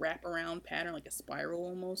like this wraparound pattern, like a spiral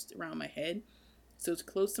almost around my head, so it's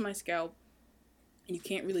close to my scalp, and you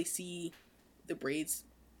can't really see the braids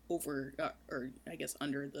over or I guess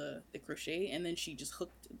under the crochet. And then she just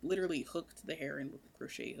literally hooked the hair in with the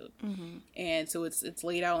crochet hook. And so it's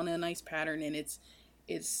laid out in a nice pattern, and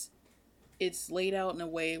it's laid out in a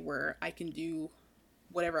way where I can do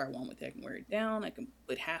whatever I want with it. I can wear it down, I can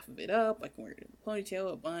put half of it up, I can wear it in a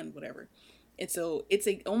ponytail, a bun, whatever. And so it's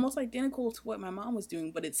almost identical to what my mom was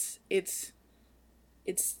doing, but it's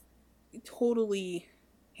totally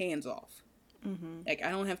hands off. Like I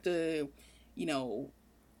don't have to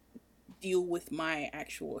deal with my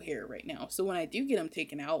actual hair right now. So when I do get them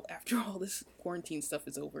taken out after all this quarantine stuff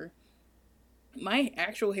is over, my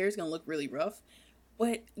actual hair is going to look really rough,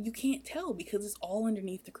 but you can't tell because it's all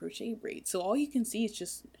underneath the crochet braid. So all you can see is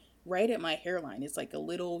just right at my hairline. It's like a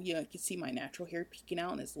little, you can see my natural hair peeking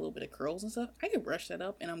out, and it's a little bit of curls and stuff. I can brush that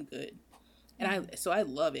up and I'm good. And I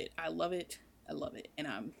love it. I love it. And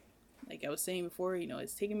I'm, like I was saying before,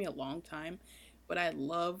 it's taken me a long time, but I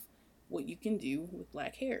love what you can do with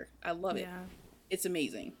black hair. I love it. It's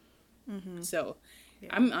amazing. So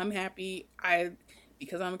I'm happy.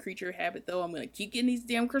 Because I'm a creature of habit, though, I'm gonna keep getting these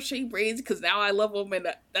damn crochet braids because now I love them, and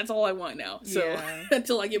that's all I want now. So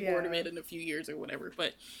until I get bored of it in a few years or whatever.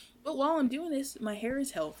 But while I'm doing this, my hair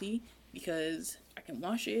is healthy because I can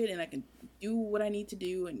wash it and I can do what I need to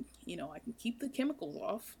do, and I can keep the chemicals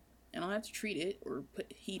off, and I don't have to treat it or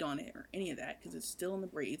put heat on it or any of that because it's still in the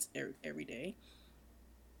braids every day.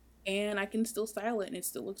 And I can still style it, and it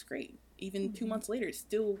still looks great. Even 2 months later, it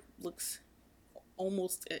still looks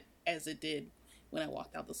almost as it did when I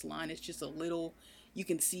walked out the salon. It's just a little, you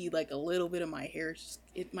can see like a little bit of my hair.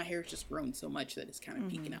 My hair's just grown so much that it's kind of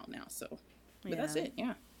peeking out now. So, but that's it.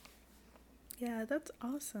 Yeah. Yeah, that's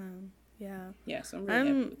awesome. Yeah. Yeah, so I'm really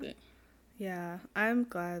happy with it. Yeah, I'm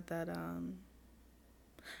glad that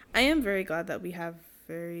I am very glad that we have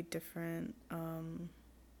very different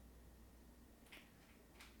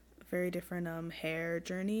hair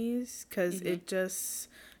journeys, because it just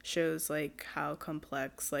shows like how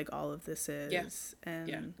complex like all of this is,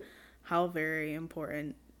 and how very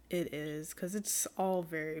important it is, because it's all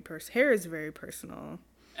very hair is very personal.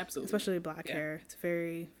 Absolutely. Especially black hair. It's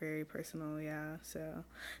very, very personal. So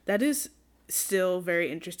that is still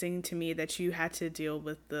very interesting to me that you had to deal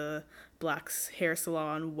with the Black's hair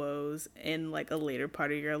salon woes in like a later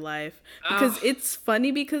part of your life, because it's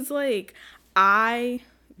funny because like I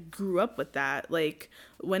grew up with that, like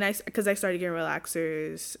because I started getting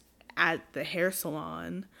relaxers at the hair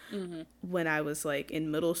salon when I was like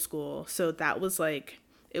in middle school, so that was like,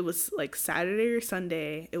 it was like Saturday or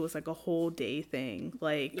Sunday, it was like a whole day thing,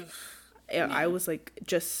 like I was like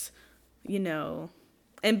just, you know,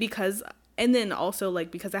 and then also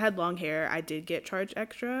like because I had long hair, I did get charged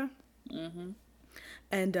extra.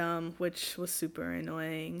 And which was super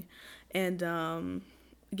annoying. And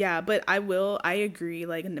yeah, but I agree,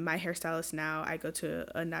 like my hairstylist now, I go to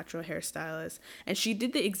a natural hairstylist, and she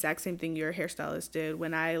did the exact same thing your hairstylist did.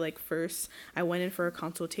 When I like first I went in for a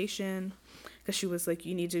consultation, because she was like,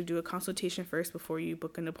 you need to do a consultation first before you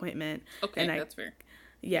book an appointment. Okay, and that's fair.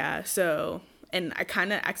 Yeah, so, and I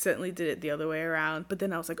kind of accidentally did it the other way around, but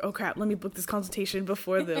then I was like, oh crap, let me book this consultation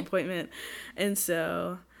before the appointment. And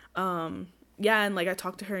so yeah, and like I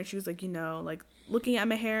talked to her, and she was like, you know, like looking at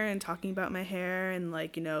my hair and talking about my hair, and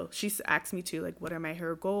like, you know, she asked me to like, what are my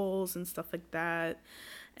hair goals and stuff like that,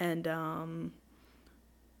 and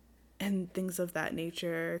things of that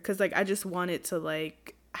nature, because like I just wanted to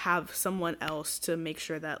like have someone else to make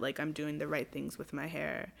sure that like I'm doing the right things with my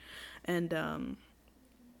hair. And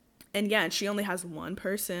yeah, and she only has one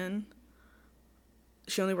person.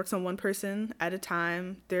 She only works on one person at a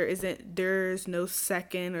time. There's no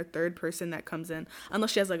second or third person that comes in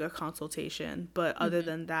unless she has like a consultation. But other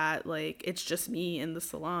than that, like it's just me in the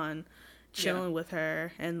salon chilling with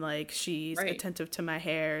her, and like she's attentive to my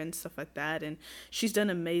hair and stuff like that, and she's done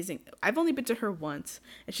amazing. I've only been to her once,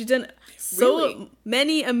 and she's done so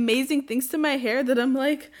many amazing things to my hair that I'm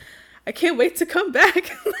like, I can't wait to come back.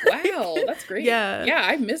 Wow, that's great. Yeah,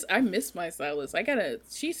 I miss my stylist.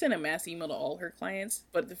 She sent a mass email to all her clients,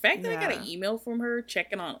 but the fact that I got an email from her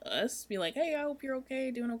checking on us, be like, hey, I hope you're okay,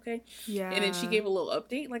 doing okay. Yeah. And then she gave a little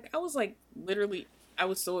update. Like, I was like, literally, I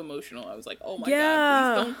was so emotional. I was like, oh my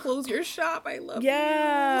God, please don't close your shop. I love you.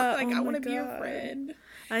 Like, I want to be your friend.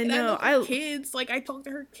 I know. Kids, like, I talked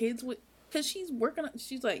to her kids because she's working,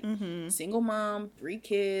 she's like single mom, 3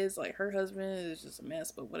 kids, like her husband is just a mess,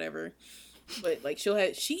 but whatever. But like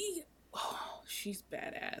she's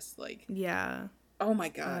badass. Like, yeah. Oh my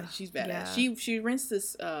God, she's badass. Yeah. She rents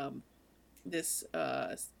this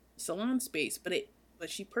salon space, but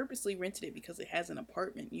she purposely rented it because it has an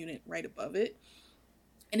apartment unit right above it.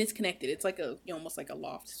 And it's connected. It's like almost like a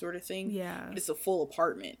loft sort of thing. Yeah. But it's a full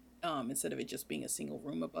apartment. Instead of it just being a single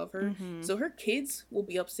room above her. So her kids will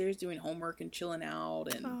be upstairs doing homework and chilling out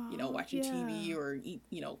and, watching TV or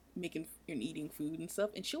making and eating food and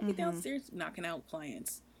stuff. And she'll be downstairs knocking out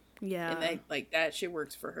clients. Yeah. And that shit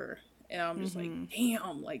works for her. And I'm just like,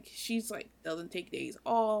 damn, like she's like, doesn't take days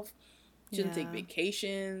off. She doesn't take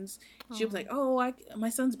vacations. She was like, oh, my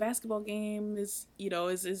son's basketball game is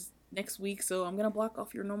next week, so I'm gonna block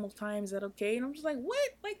off your normal time. Is that okay? And I'm just like, what?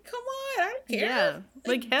 Like, come on, I don't care. Yeah,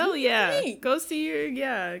 like hell yeah. Go see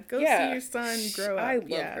your son grow up. I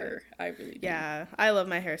love her. I really do. Yeah, I love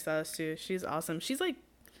my hairstylist too. She's awesome. She's not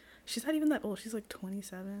even that old. She's like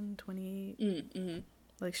 27, 28.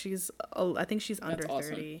 Like I think she's under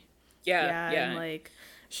 30. Yeah. And like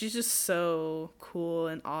she's just so cool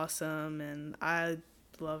and awesome, and I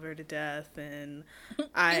love her to death. And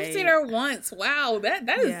I've seen her once. Wow, that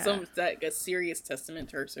is a serious testament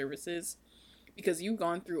to her services, because you've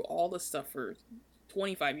gone through all the stuff for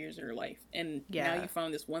 25 years of your life, and now you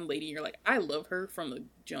found this one lady, you're like, I love her from the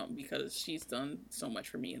jump because she's done so much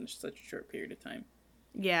for me in such a short period of time.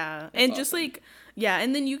 Yeah. That's and awesome. Just like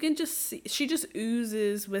and then you can just see she just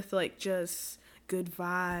oozes with like just good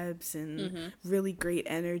vibes and really great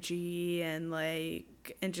energy, and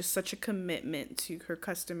just such a commitment to her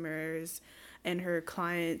customers and her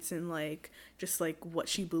clients, and like just like what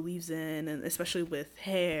she believes in, and especially with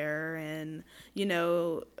hair, and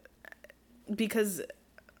because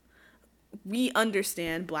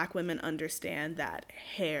Black women understand that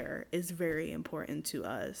hair is very important to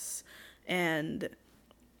us. And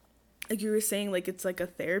like you were saying, like it's like a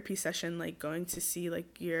therapy session, like going to see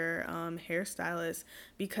like your hairstylist,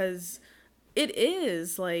 because it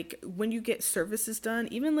is like when you get services done,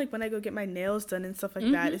 even like when I go get my nails done and stuff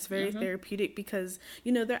like that, it's very therapeutic, because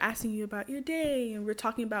they're asking you about your day, and we're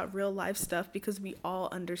talking about real life stuff, because we all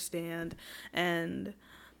understand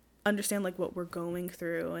like what we're going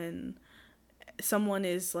through, and someone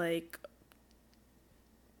is like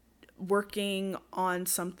working on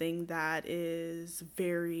something that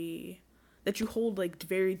that you hold like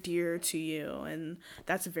very dear to you, and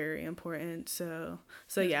that's very important. So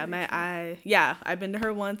That's yeah, I've been to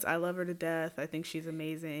her once. I love her to death. I think she's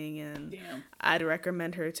amazing, and Damn. I'd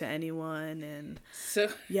recommend her to anyone. And So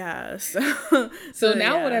yeah, so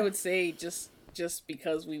now yeah. What I would say, just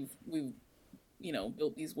because we've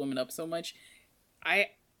built these women up so much, I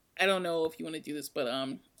don't know if you want to do this, but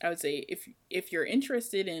I would say if you're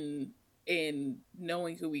interested in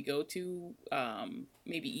knowing who we go to,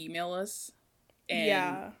 maybe email us,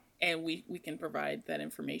 and we can provide that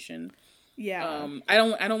information. Yeah. I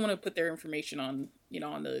don't want to put their information on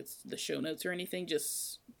on the show notes or anything,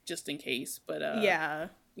 just in case. But if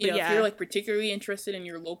you're like particularly interested and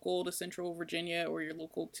you're local to Central Virginia or you're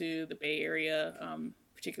local to the Bay Area,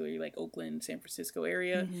 particularly like Oakland, San Francisco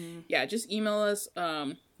area, just email us.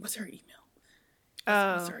 What's our email?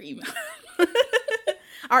 What's our email?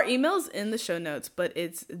 Our email's in the show notes, but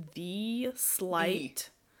it's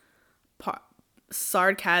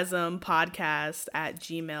sarcasm podcast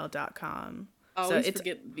 @gmail.com. I always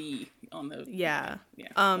forget the on the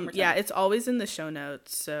it's always in the show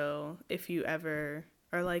notes. So if you ever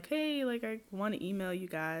are like, hey, like I want to email you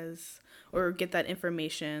guys or get that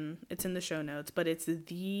information, it's in the show notes, but it's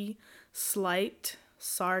the slight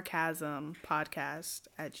sarcasm podcast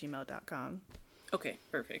 @gmail.com. Okay,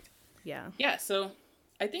 perfect. Yeah, so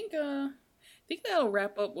I think that'll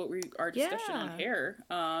wrap up our discussion on hair.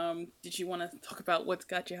 Did you want to talk about what's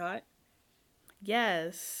got you hot?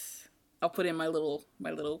 Yes. I'll put in my little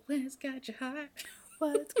what's got you hot?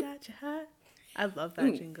 What's got you hot? I love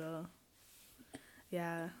that jingle.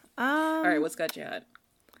 Yeah. All right, what's got you hot?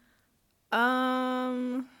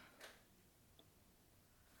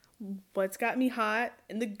 What's got me hot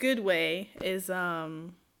in the good way is that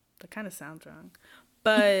kind of sounds wrong.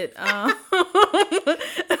 But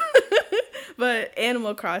but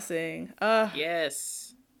Animal Crossing.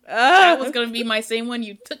 Yes. That was gonna be my same one.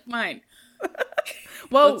 You took mine.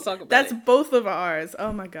 Well, that's both of ours.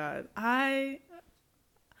 Oh my god.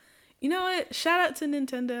 You know what? Shout out to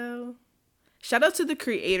Nintendo. Shout out to the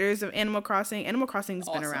creators of Animal Crossing. Animal Crossing's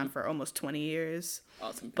been around for almost 20 years.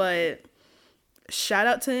 Awesome. But shout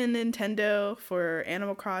out to Nintendo for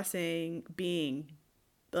Animal Crossing being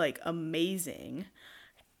like amazing.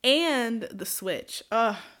 And the Switch.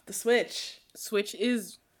 The Switch. Switch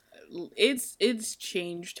is it's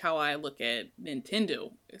changed how I look at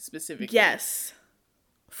Nintendo specifically. Yes.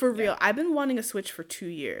 For real. I've been wanting a Switch for 2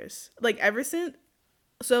 years. Like ever since.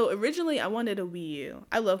 So originally I wanted a Wii U.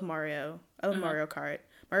 I love Mario. I love Mario Kart.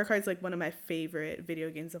 Mario Kart is like one of my favorite video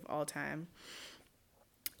games of all time.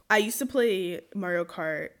 I used to play Mario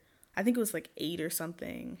Kart. I think it was like 8 or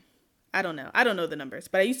something. I don't know the numbers,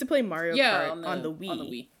 but I used to play Mario Kart on the Wii. On the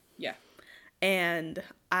Wii. Yeah. And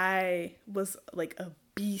I was like a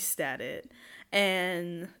beast at it.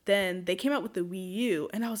 And then they came out with the Wii U,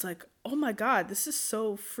 and I was like, oh my god, this is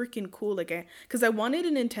so freaking cool. Like, because I wanted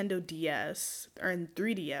a Nintendo DS or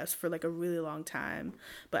 3DS for like a really long time,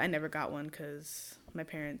 but I never got one because my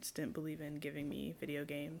parents didn't believe in giving me video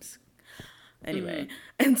games. Anyway,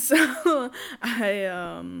 and so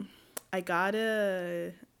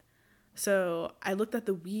So I looked at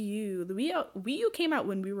the Wii U. The Wii U came out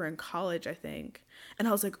when we were in college, I think. And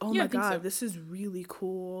I was like, oh my god, this is really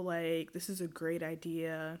cool. Like, this is a great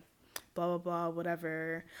idea. Blah, blah, blah,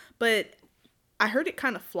 whatever. But I heard it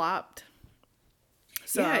kind of flopped.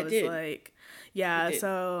 So I was like,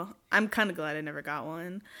 so I'm kind of glad I never got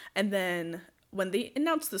one. And then when they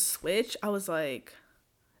announced the Switch, I was like,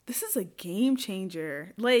 this is a game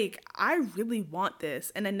changer. Like, I really want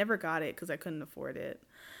this. And I never got it because I couldn't afford it.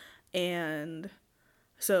 And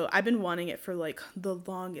so I've been wanting it for like the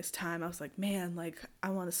longest time. I was like, man, like I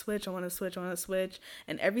want to switch.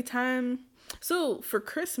 And every time, so for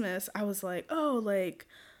Christmas, I was like, oh, like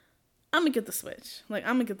I'm gonna get the Switch. Like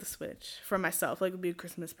I'm gonna get the Switch for myself. Like it would be a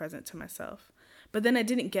Christmas present to myself. But then I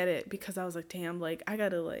didn't get it because I was like, damn, like I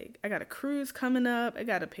got a cruise coming up. I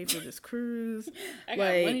gotta pay for this cruise.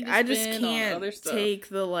 I just can't take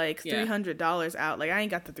the like $300 out. Like I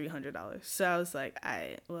ain't got the $300. So I was like,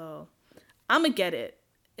 I'm gonna get it.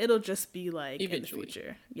 It'll just be like eventually. In the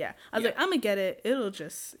future. Yeah. I was like, I'm gonna get it. It'll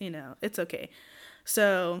just, it's okay.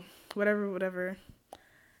 So whatever.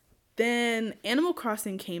 Then Animal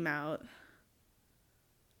Crossing came out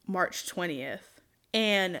March 20th.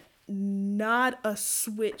 And not a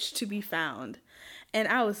Switch to be found. And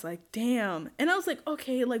I was like, damn. And I was like,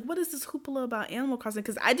 okay, like what is this hoopla about Animal Crossing?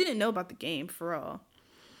 Because I didn't know about the game for real.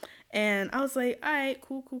 And I was like, all right,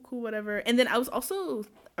 cool, whatever. And then I was also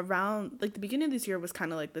around, like the beginning of this year was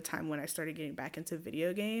kind of like the time when I started getting back into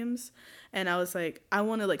video games. And I was like, I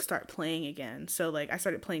want to like start playing again. So like I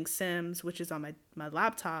started playing Sims, which is on my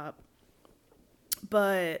laptop.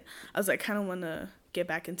 But I was like, kind of want to get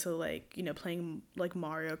back into like, you know, playing like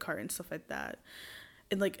Mario Kart and stuff like that,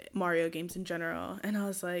 and like Mario games in general. And I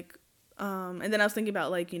was like, and then I was thinking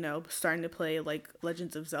about like, you know, starting to play like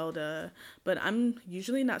Legends of Zelda, but I'm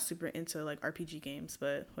usually not super into like RPG games,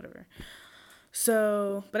 but whatever.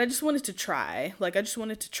 So, but I just wanted to try, like, I just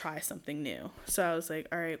wanted to try something new. So I was like,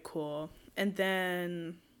 all right, cool. And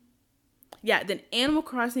then, yeah, then Animal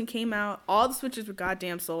Crossing came out. All the Switches were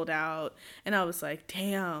goddamn sold out. And I was like,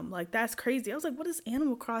 damn, like, that's crazy. I was like, what is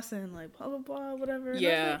Animal Crossing? Like, blah, blah, blah, whatever.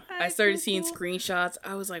 Yeah, I started seeing screenshots.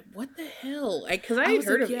 I was like, what the hell? Because I had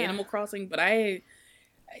heard of Animal Crossing, but I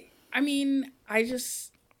mean, I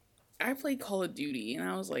played Call of Duty, and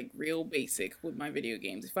I was like real basic with my video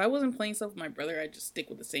games. If I wasn't playing stuff with my brother, I'd just stick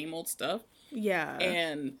with the same old stuff. Yeah.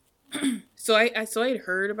 And so I had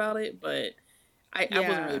heard about it, but I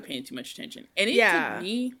wasn't really paying too much attention. And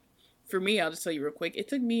it took me, I'll just tell you real quick, it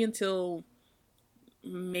took me until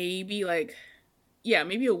maybe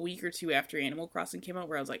maybe a week or two after Animal Crossing came out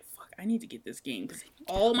where I was like, fuck, I need to get this game. Because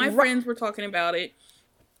all my friends were talking about it.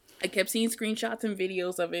 I kept seeing screenshots and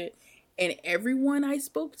videos of it. And everyone I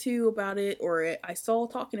spoke to about it or I saw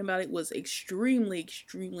talking about it was extremely,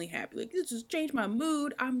 extremely happy. Like, this just changed my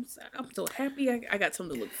mood. I'm so happy. I got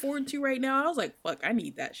something to look forward to right now. I was like, fuck, I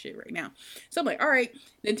need that shit right now. So I'm like, all right,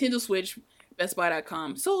 Nintendo Switch,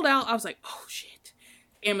 BestBuy.com, sold out. I was like, oh shit.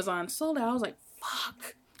 Amazon sold out. I was like,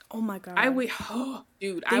 fuck. Oh my God. I would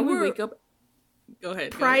wake up. Go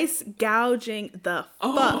ahead. Price gouging the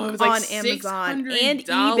fuck on like Amazon and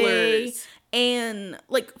eBay. And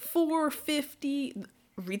like $450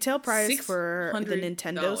 retail price for the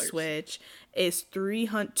Nintendo Switch is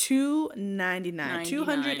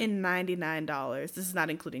 $299. This is not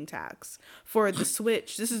including tax for the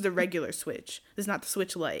Switch. This is the regular Switch. This is not the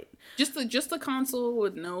Switch Lite. Just the console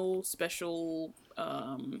with no special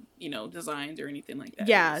designs or anything like that.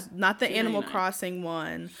 Yeah, not the Animal Crossing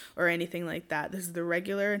one or anything like that. This is the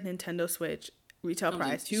regular Nintendo Switch. Retail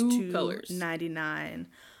price is $299.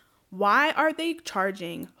 Why are they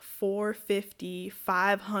charging $450,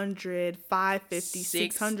 $500, $550,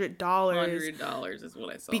 $600? $600 is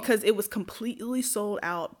what I saw. Because it was completely sold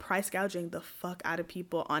out, price gouging the fuck out of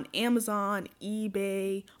people on Amazon,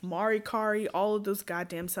 eBay, Mercari, all of those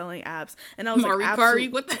goddamn selling apps. And I was Mercari,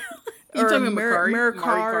 what the hell? Or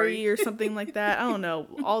Mercari or something like that. I don't know.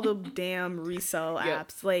 All the damn resell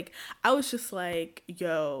apps. Like, I was just like,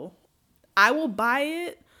 yo, I will buy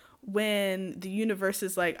it when the universe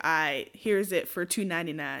is like, here's it for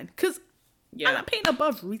 $299. Because I'm not paying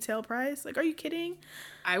above retail price. Like, are you kidding?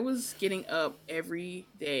 I was getting up every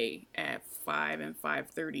day at 5 and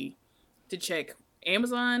 5:30 to check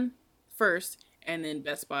Amazon first and then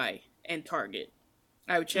Best Buy and Target.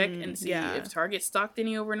 I would check and see if Target stocked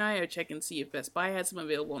any overnight. I would check and see if Best Buy had some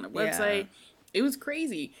available on their website. It was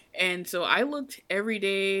crazy. And so I looked every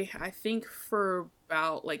day, I think for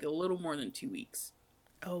about like a little more than 2 weeks.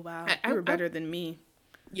 Oh, wow. You were better than me.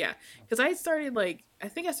 Yeah. Because I started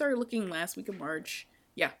looking last week of March.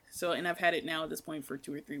 Yeah. So, and I've had it now at this point for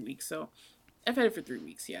 2 or 3 weeks. So I've had it for 3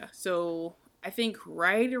 weeks. Yeah. So I think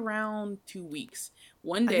right around 2 weeks.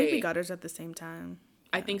 One day. I think we got ours at the same time.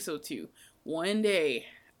 I think so too. One day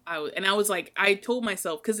I was like, I told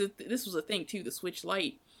myself, because this was a thing too, the Switch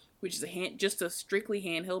Lite, which is just a strictly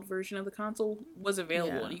handheld version of the console, was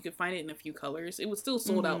available. And you could find it in a few colors. It was still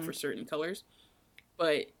sold out for certain colors.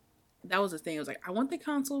 But that was the thing. I was like, I want the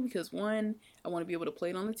console because, one, I want to be able to play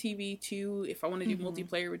it on the TV. Two, if I want to do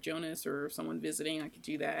multiplayer with Jonas or someone visiting, I could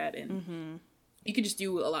do that. And you could just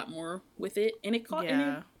do a lot more with it. And it caught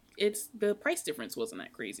it's the price difference wasn't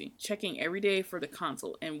that crazy. Checking every day for the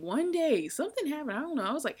console. And one day, something happened. I don't know.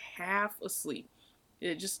 I was like half asleep.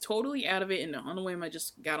 It just totally out of it. And on the way, I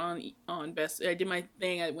just got on Best. I did my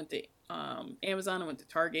thing. I went to Amazon. I went to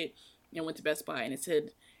Target. And I went to Best Buy. And it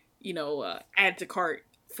said, add to cart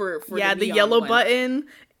for the yellow button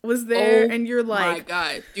was there, and you're like, my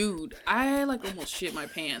God, dude, I like almost shit my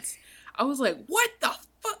pants. I was like, what the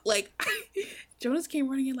fuck? Like, Jonas came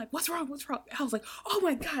running in like, what's wrong? I was like, oh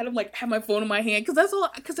my God. I'm like, have my phone in my hand because I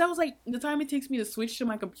was like, the time it takes me to switch to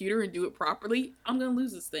my computer and do it properly, I'm gonna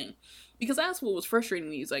lose this thing. Because that's what was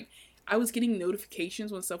frustrating me, is like, I was getting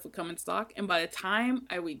notifications when stuff would come in stock, and by the time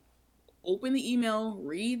I would open the email,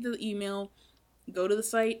 read the email, go to the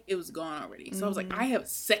site, it was gone already. So I was like, I have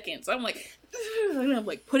seconds. I'm like,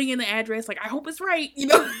 putting in the address, like, I hope it's right, So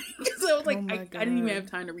I was like, I didn't even have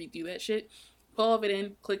time to redo that shit. Pull all of it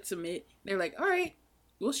in, click submit. They're like, all right,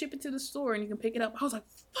 we'll ship it to the store and you can pick it up. I was like,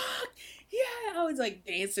 fuck yeah. I was like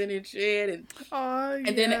dancing and shit.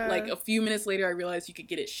 And then like a few minutes later, I realized you could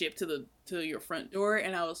get it shipped to your front door.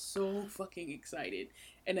 And I was so fucking excited.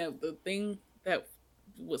 And the thing that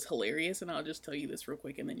was hilarious, and I'll just tell you this real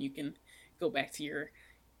quick, and then you can go back to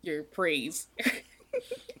your praise.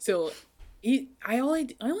 So I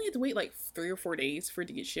only had to wait like 3 or 4 days for it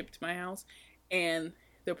to get shipped to my house, and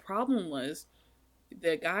the problem was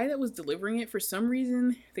the guy that was delivering it, for some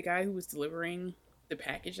reason, the guy who was delivering the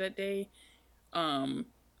package that day,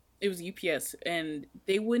 it was UPS, and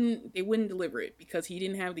they wouldn't deliver it because he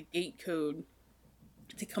didn't have the gate code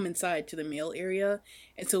to come inside to the mail area.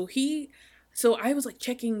 And so I was like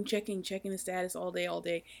checking the status all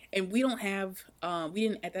day, and we didn't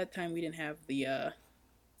at that time we didn't have we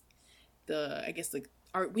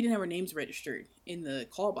didn't have our names registered in the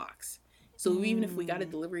call box. So even if we got a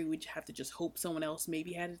delivery, we'd have to just hope someone else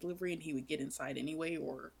maybe had a delivery and he would get inside anyway,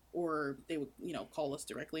 or they would, call us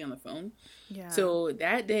directly on the phone. Yeah. So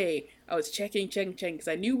that day I was checking because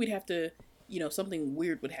I knew we'd have to, something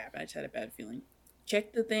weird would happen. I just had a bad feeling.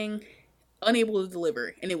 Checked the thing, unable to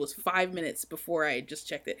deliver, and it was 5 minutes before I just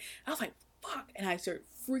checked it. I was like, fuck, and I started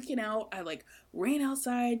freaking out. I like ran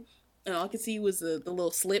outside, and all I could see was the little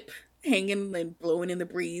slip hanging and blowing in the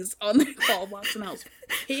breeze on the call box, and I was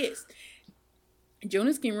pissed.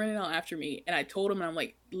 Jonas came running out after me, and I told him, and I'm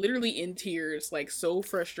like literally in tears, like so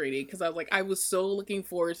frustrated, because I was so looking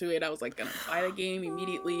forward to it. I was like gonna buy the game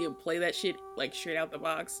immediately and play that shit like straight out the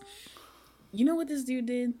box. You know what this dude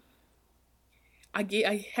did?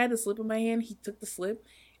 I had the slip in my hand. He took the slip,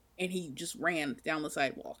 and he just ran down the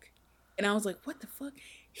sidewalk, and I was like, what the fuck?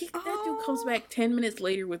 That dude comes back 10 minutes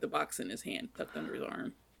later with the box in his hand, tucked under his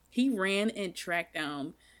arm. He ran and tracked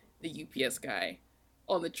down the UPS guy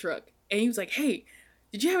on the truck. And he was like, hey,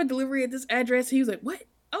 did you have a delivery at this address? He was like, what?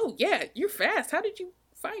 Oh, yeah, you're fast. How did you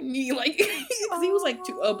find me? Like, because he was like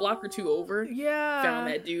a block or two over. Yeah. Found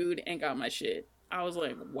that dude and got my shit. I was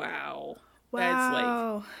like, wow. Wow. That's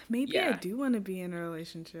like, maybe I do want to be in a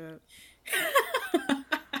relationship.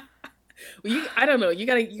 Well, I don't know. You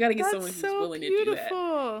gotta get someone who's willing to do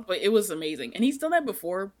that. But it was amazing, and he's done that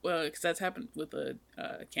before. Because that's happened with a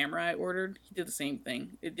camera I ordered. He did the same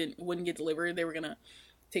thing. It wouldn't get delivered. They were gonna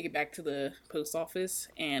take it back to the post office,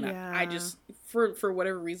 and I just for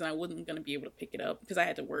whatever reason I wasn't gonna be able to pick it up because I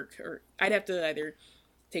had to work, or I'd have to either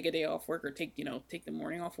take a day off work or take the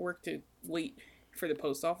morning off work to wait for the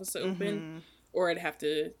post office to open, or I'd have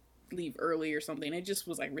to leave early or something. It just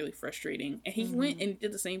was like really frustrating. And he went and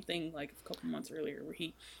did the same thing like a couple months earlier, where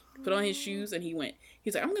he put on his shoes and he's like,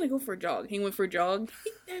 I'm gonna go for a jog. He went for a jog.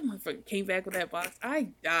 That motherfucker came back with that box. I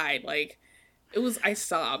died. Like, I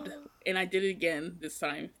sobbed, and I did it again this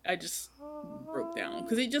time. I just broke down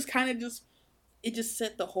because it just kind of it just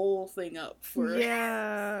set the whole thing up for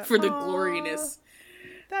the gloriness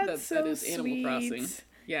that is Animal Crossing.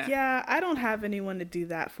 Yeah, I don't have anyone to do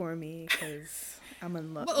that for me because I'm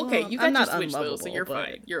in love. Well, okay, you got your Switch though, so you're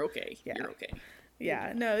fine. You're okay. Yeah. You're okay.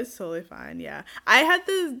 Yeah, no, it's totally fine. Yeah, I had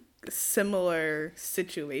the similar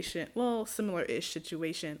situation. Well, similar-ish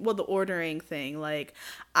situation. Well, the ordering thing. Like,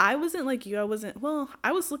 I wasn't like you. I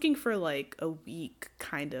was looking for like a week,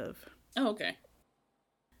 kind of. Oh, okay.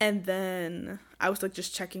 And then I was like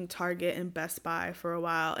just checking Target and Best Buy for a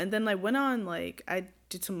while, and then I went on like I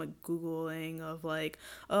did some like Googling of like,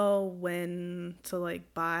 oh, when to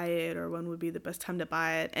like buy it or when would be the best time to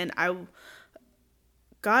buy it, and I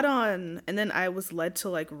got on, and then I was led to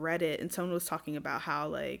like Reddit, and someone was talking about how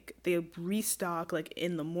like they restock like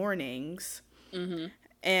in the mornings,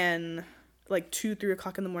 and like 2-3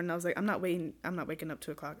 o'clock in the morning. I was like, I'm not waking up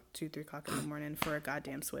 2-3 o'clock in the morning for a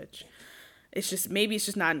goddamn Switch. It's just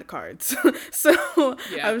not in the cards. So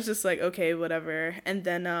yeah. I was just like, okay, whatever. And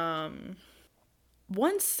then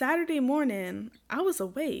one Saturday morning, I was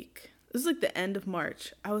awake. It was like the end of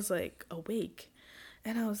March. I was like awake,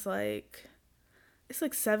 and I was like, it's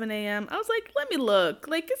like 7 a.m. I was like, let me look.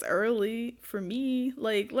 Like, it's early for me.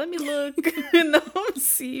 Like, let me look and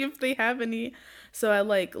see if they have any. So I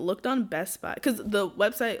like looked on Best Buy, because the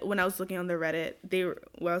website, when I was looking on the Reddit, they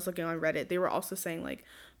were also saying like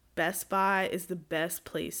Best Buy is the best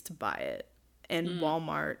place to buy it, and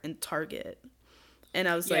Walmart and Target. And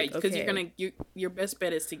I was like, okay, because your best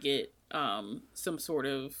bet is to get some sort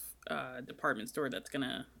of department store that's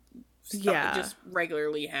gonna just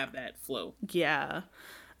regularly have that flow. Yeah.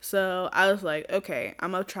 So I was like, okay,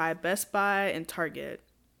 I'm gonna try Best Buy and Target,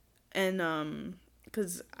 and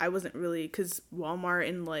because Walmart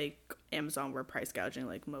and like Amazon were price gouging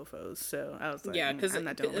like mofos. So I was like, yeah, and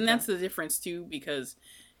that's the difference too, because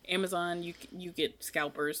Amazon, you get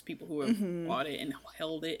scalpers, people who have bought it and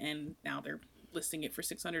held it, and now they're listing it for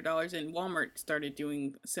 $600, and Walmart started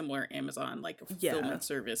doing similar Amazon like a fulfillment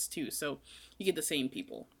service too. So you get the same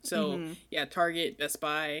people. So yeah, Target, Best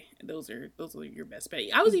Buy, those are your best bet.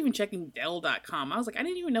 I was even checking Dell.com. I was like, I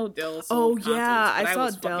didn't even know Dell sold consoles, I saw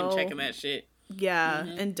was Dell. Fucking checking that shit. Yeah,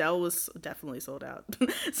 and Dell was definitely sold out.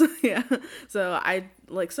 So yeah, so I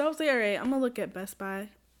was like, all right, I'm gonna look at Best Buy,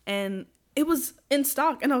 and it was in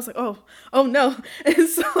stock, and I was like, oh no, and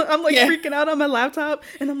so I'm like freaking out on my laptop,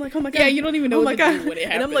 and I'm like, oh my god, yeah, you don't even know what to do when it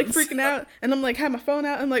happens. And I'm like freaking out, and I'm like, have my phone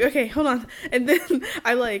out, I'm like, okay, hold on, and then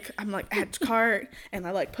I'm like add cart, and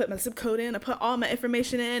I like put my zip code in, I put all my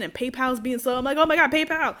information in, and PayPal's being slow, I'm like, oh my god,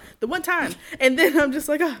 PayPal, the one time, and then I'm just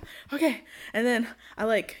like, oh, okay, and then I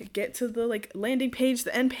like get to the like landing page,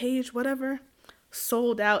 the end page, whatever,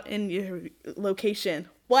 sold out in your location.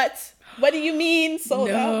 What do you mean sold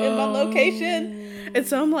out in my location? And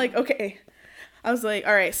so I'm like, okay. I was like,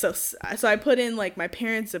 all right. So I put in like my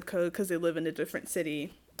parents' zip code because they live in a different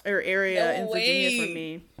city or area in Virginia from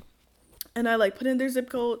me. And I like put in their zip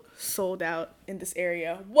code, sold out in this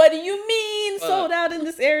area. What do you mean sold out in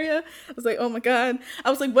this area? I was like, oh my god. I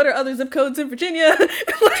was like, what are other zip codes in Virginia?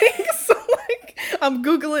 I'm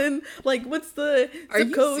Googling, like, what's the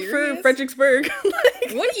zip code for Fredericksburg?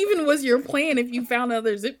 What even was your plan if you found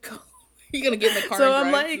another zip code? You're going to get in the car and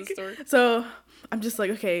drive to the store? So I'm just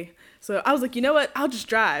like, okay. So I was like, you know what? I'll just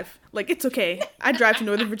drive. Like, it's okay. I drive to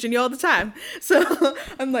Northern Virginia all the time. So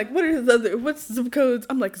I'm like, what's the zip codes?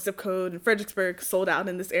 I'm like, zip code in Fredericksburg, sold out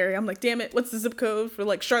in this area. I'm like, damn it, what's the zip code for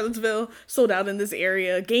like Charlottesville, sold out in this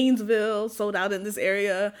area. Gainesville, sold out in this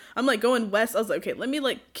area. I'm like going west. I was like, okay, let me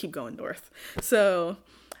like keep going north. So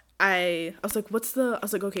I was like,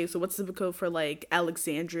 okay, so what's the zip code for like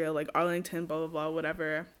Alexandria, like Arlington, blah, blah, blah,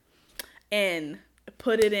 whatever. And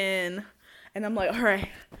put it in. And I'm like, all right.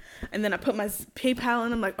 And then I put my PayPal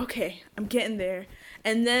in. I'm like, okay, I'm getting there.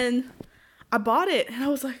 And then I bought it. And I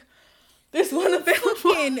was like, there's one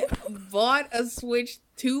available. And bought a Switch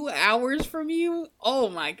 2 hours from you? Oh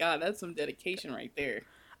my god, that's some dedication right there.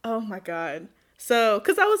 Oh my god. So,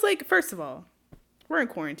 because I was like, first of all, we're in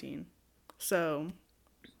quarantine. So,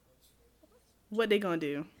 what they gonna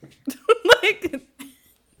do? Like,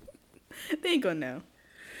 they ain't gonna know.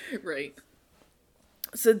 Right.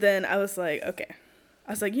 So then I was like, okay.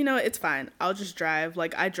 I was like, you know what? It's fine. I'll just drive.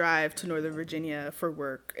 Like, I drive to Northern Virginia for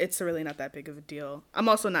work. It's really not that big of a deal. I'm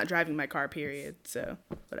also not driving my car, period. So,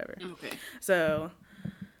 whatever. Okay. So,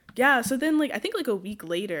 yeah. So then, like, I think, like, a week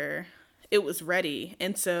later, it was ready.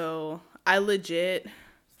 And so, I legit...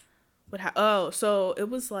 so it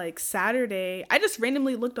was, like, Saturday. I just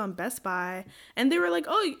randomly looked on Best Buy, and they were like,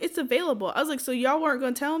 oh, it's available. I was like, so y'all weren't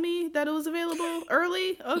going to tell me that it was available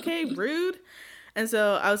early? Okay, rude. And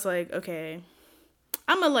so I was like, okay,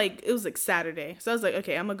 it was like Saturday. So I was like,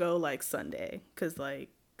 okay, I'm going to go like Sunday. Cause like,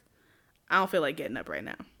 I don't feel like getting up right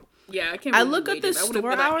now. Yeah, I can't. I look at the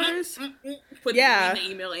store hours. Put it in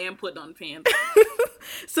the email and put it on fan.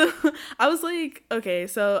 So I was like, okay,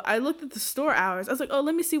 so I looked at the store hours. I was like, oh,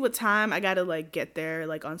 let me see what time I got to like get there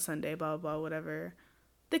like on Sunday, blah, blah, blah, whatever.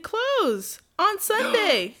 They close on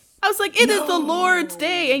Sunday. I was like, it is the Lord's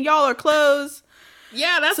day and y'all are closed.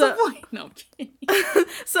 Yeah, that's the point. No, I'm kidding.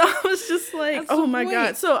 So I was just like, that's oh my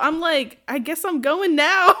god. So I'm like, I guess I'm going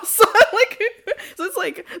now. So I'm like, so it's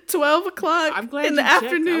like 12 o'clock in the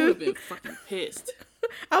afternoon. I would have been fucking pissed.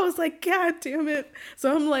 I was like, god damn it.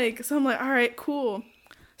 So I'm like, all right, cool.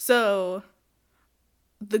 So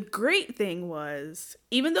the great thing was,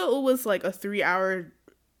 even though it was like a 3-hour,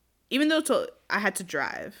 even though I had to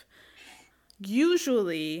drive,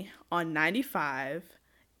 usually on 95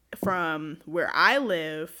 from where I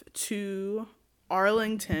live to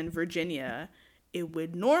Arlington, Virginia, it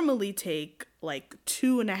would normally take like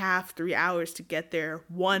 2.5, 3 hours to get there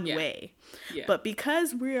one way. Yeah. But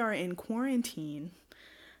because we are in quarantine,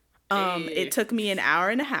 it took me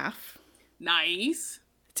 1.5 hours. Nice.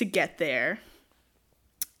 To get there,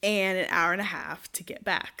 and 1.5 hours to get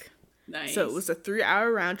back. Nice. So it was a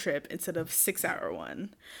 3-hour round trip instead of 6-hour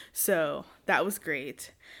one. So that was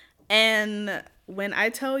great. And when I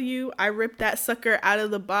tell you, I ripped that sucker out of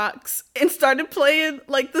the box and started playing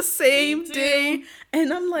like the same day.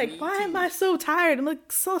 And I'm like, why am I so tired? I'm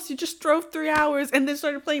like, Sauce, you just drove 3 hours and then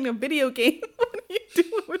started playing a video game. What are you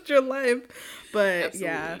doing with your life? But absolutely.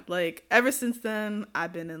 Yeah, like ever since then,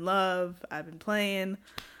 I've been in love. I've been playing.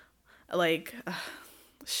 Like,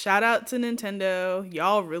 shout out to Nintendo.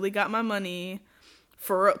 Y'all really got my money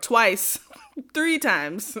for twice, 3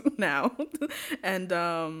 times now.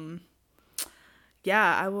 And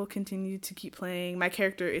yeah, I will continue to keep playing. My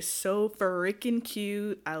character is so freaking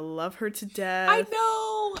cute. I love her to death. I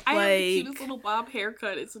know. know. I have the cutest little bob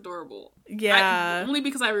haircut. It's adorable. Yeah. Only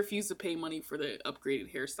because I refuse to pay money for the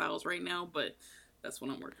upgraded hairstyles right now, but that's what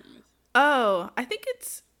I'm working with. Oh, I think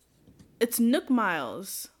it's Nook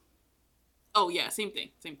Miles. Oh yeah, same thing.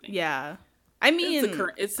 Yeah. I mean,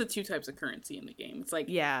 it's the two types of currency in the game. It's like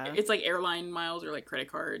it's like airline miles or like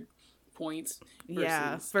credit card points.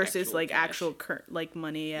 Versus like actual like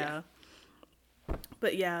money. Yeah.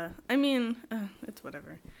 But yeah, I mean, it's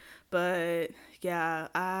whatever. But yeah,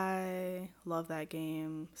 I love that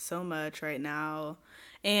game so much right now.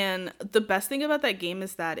 And the best thing about that game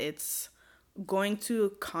is that it's going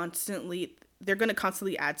to they're going to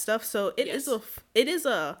constantly add stuff. So it is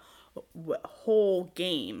a whole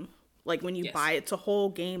game. Like when you buy it's a whole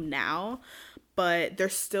game now, but they're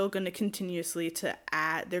still going to continuously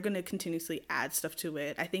add stuff to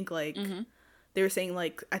it. I think like they were saying,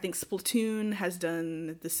 like, I think Splatoon has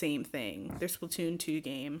done the same thing. Their Splatoon 2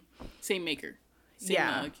 game. Same maker.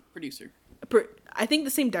 Same producer. I think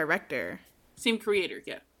the same director. Same creator,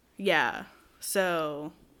 yeah. Yeah.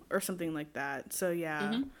 So, or something like that. So,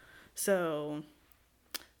 yeah. So,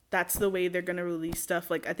 that's the way they're going to release stuff.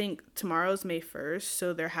 Like, I think tomorrow's May 1st,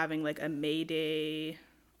 so they're having, like, a May Day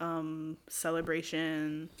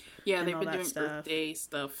celebration. Yeah, they've been doing birthday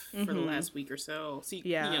stuff for the last week or so. So,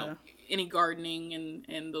 you know, any gardening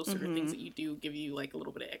and those sort of things that you do give you like a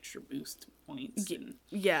little bit of extra boost points.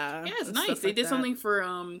 Yeah, it's nice. They did something for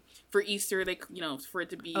Easter. They for it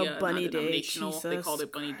to be Bunny Day. They called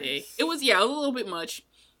it Bunny Day. It was a little bit much,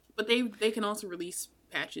 but they can also release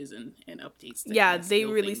patches and updates. They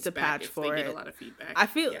released a patch for it. They get a lot of feedback. I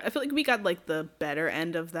feel like we got like the better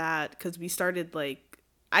end of that because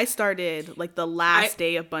I started like the last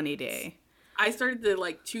day of Bunny Day. I started the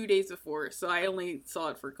like 2 days before, so I only saw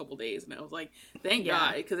it for a couple days, and I was like, "Thank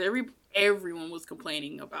God," because everyone was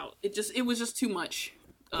complaining about it. It was just too much.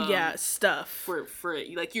 Stuff for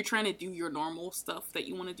like you're trying to do your normal stuff that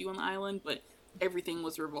you want to do on the island, but everything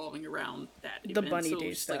was revolving around that event, the Bunny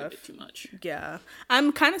Day stuff. Like a bit too much. Yeah,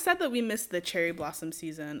 I'm kind of sad that we missed the cherry blossom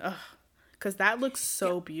season. Because that looks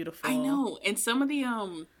so beautiful. I know, and some of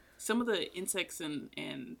the insects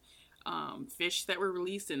and fish that were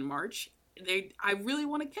released in March. I really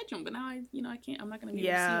want to catch them, but now I can't. I'm not going to be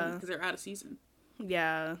able to see them because they're out of season.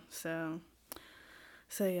 Yeah. So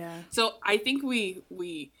yeah. So I think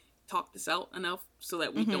we talked this out enough so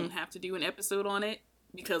that we don't have to do an episode on it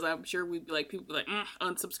because I'm sure we'd be like people be like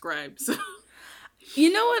unsubscribe. So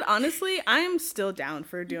you know what? Honestly, I am still down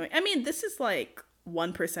for doing. I mean, this is like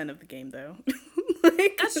 1% of the game though.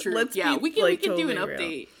 Like, that's true. We can totally do an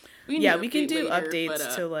update. We can do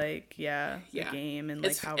updates to like the game and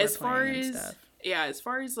like how we're playing and stuff. Yeah, as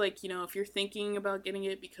far as like, if you're thinking about getting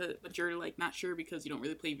it but you're like not sure because you don't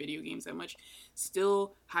really play video games that much,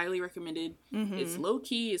 still highly recommended. It's low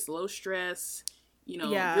key, it's low stress.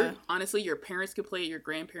 Honestly, your parents could play it, your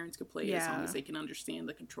grandparents could play it as long as they can understand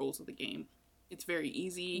the controls of the game. It's very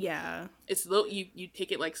easy. Yeah. It's low. You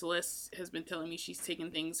take it like Celeste has been telling me she's taken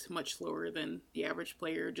things much slower than the average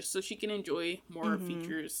player just so she can enjoy more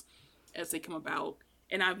features as they come about.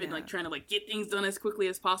 And I've been like trying to like get things done as quickly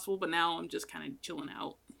as possible, but now I'm just kind of chilling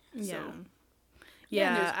out. Yeah.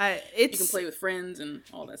 So, you can play with friends and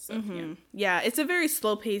all that stuff. Yeah, it's a very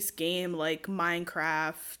slow-paced game like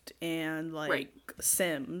Minecraft and like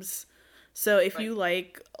Sims. So if you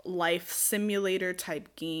like life simulator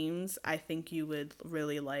type games, I think you would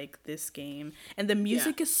really like this game. And the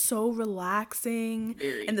music is so relaxing,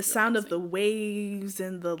 and the sound of the waves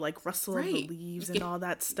and the like rustle of the leaves and all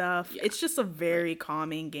that stuff. It's just a very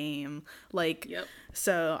calming game. Like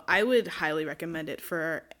so I would highly recommend it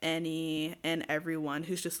for any and everyone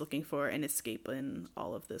who's just looking for an escape in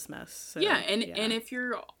all of this mess. So, and if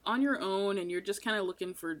you're on your own and you're just kind of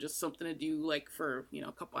looking for just something to do like for,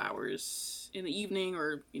 a couple hours in the evening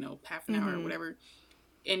or, half an hour or whatever,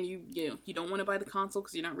 and you don't want to buy the console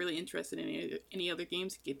because you're not really interested in any other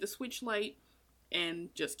games, get the Switch Lite and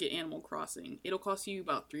just get Animal Crossing. It'll cost you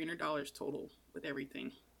about $300 total with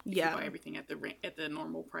everything. If you buy everything at the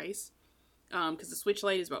normal price. Because the Switch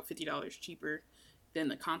Lite is about $50 cheaper than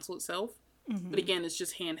the console itself. But again, it's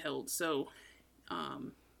just handheld, so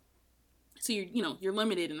you're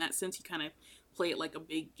limited in that sense. You kind of play it like a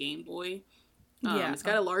big Game Boy. It's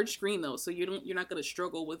got a large screen though, so you're not going to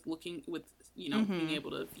struggle with being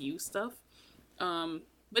able to view stuff. But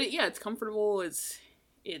it's comfortable.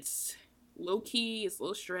 It's low key. It's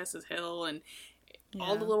low stress as hell, and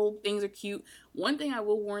all the little things are cute. One thing I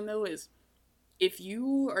will warn though is, if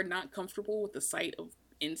you are not comfortable with the sight of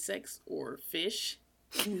insects or fish,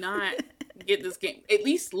 do not get this game. At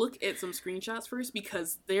least look at some screenshots first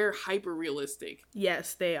because they're hyper realistic.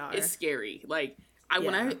 Yes, they are. It's scary. Like,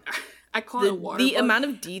 I caught a water the bug. amount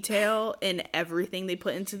of detail in everything they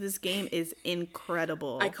put into this game is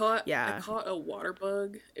incredible. I caught a water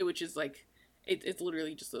bug, which is like it's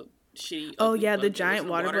literally just a shitty. Oh yeah, the giant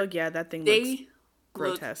water bug. Yeah, that thing looks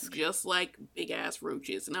grotesque, just like big ass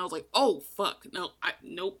roaches. And I was like, oh fuck, nope.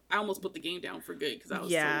 I almost put the game down for good because I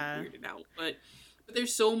was so weirded out. But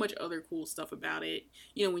there's so much other cool stuff about it.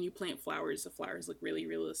 You know, when you plant flowers, the flowers look really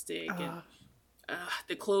realistic and.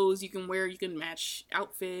 The clothes you can wear, you can match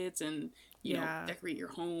outfits and you know decorate your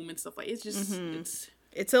home and stuff like it's just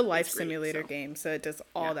it's a life simulator game, so it does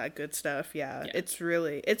all that good stuff.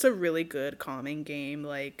 It's a really good calming game.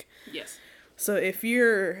 Like so if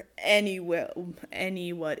you're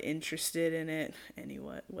anyone interested in it,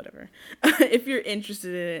 if you're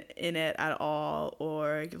interested in it at all,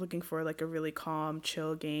 or you're looking for like a really calm,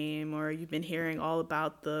 chill game, or you've been hearing all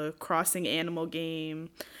about the Crossing Animal game,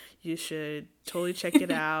 you should totally check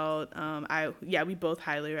it out. We both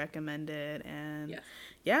highly recommend it. And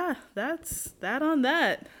that's that on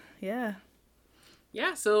that.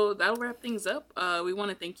 Yeah, so that'll wrap things up. We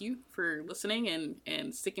want to thank you for listening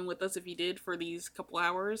and sticking with us if you did for these couple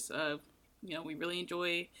hours. You know, we really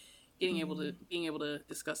enjoy being able to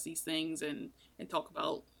discuss these things and talk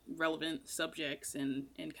about relevant subjects and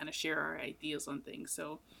kind of share our ideas on things.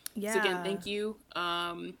 So again, thank you.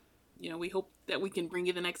 You know, we hope that we can bring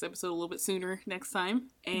you the next episode a little bit sooner next time.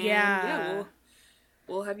 And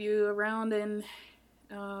we'll have you around, and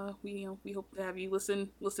we hope to have you listen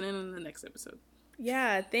in the next episode.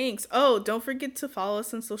 Yeah, thanks. Oh, don't forget to follow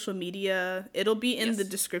us on social media. It'll be in the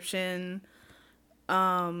description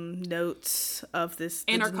notes of this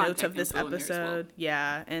episode.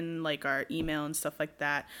 And like our email and stuff like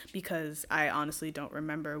that, because I honestly don't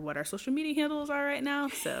remember what our social media handles are right now,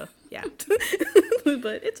 so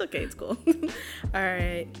but it's okay, it's cool. All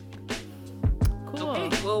right.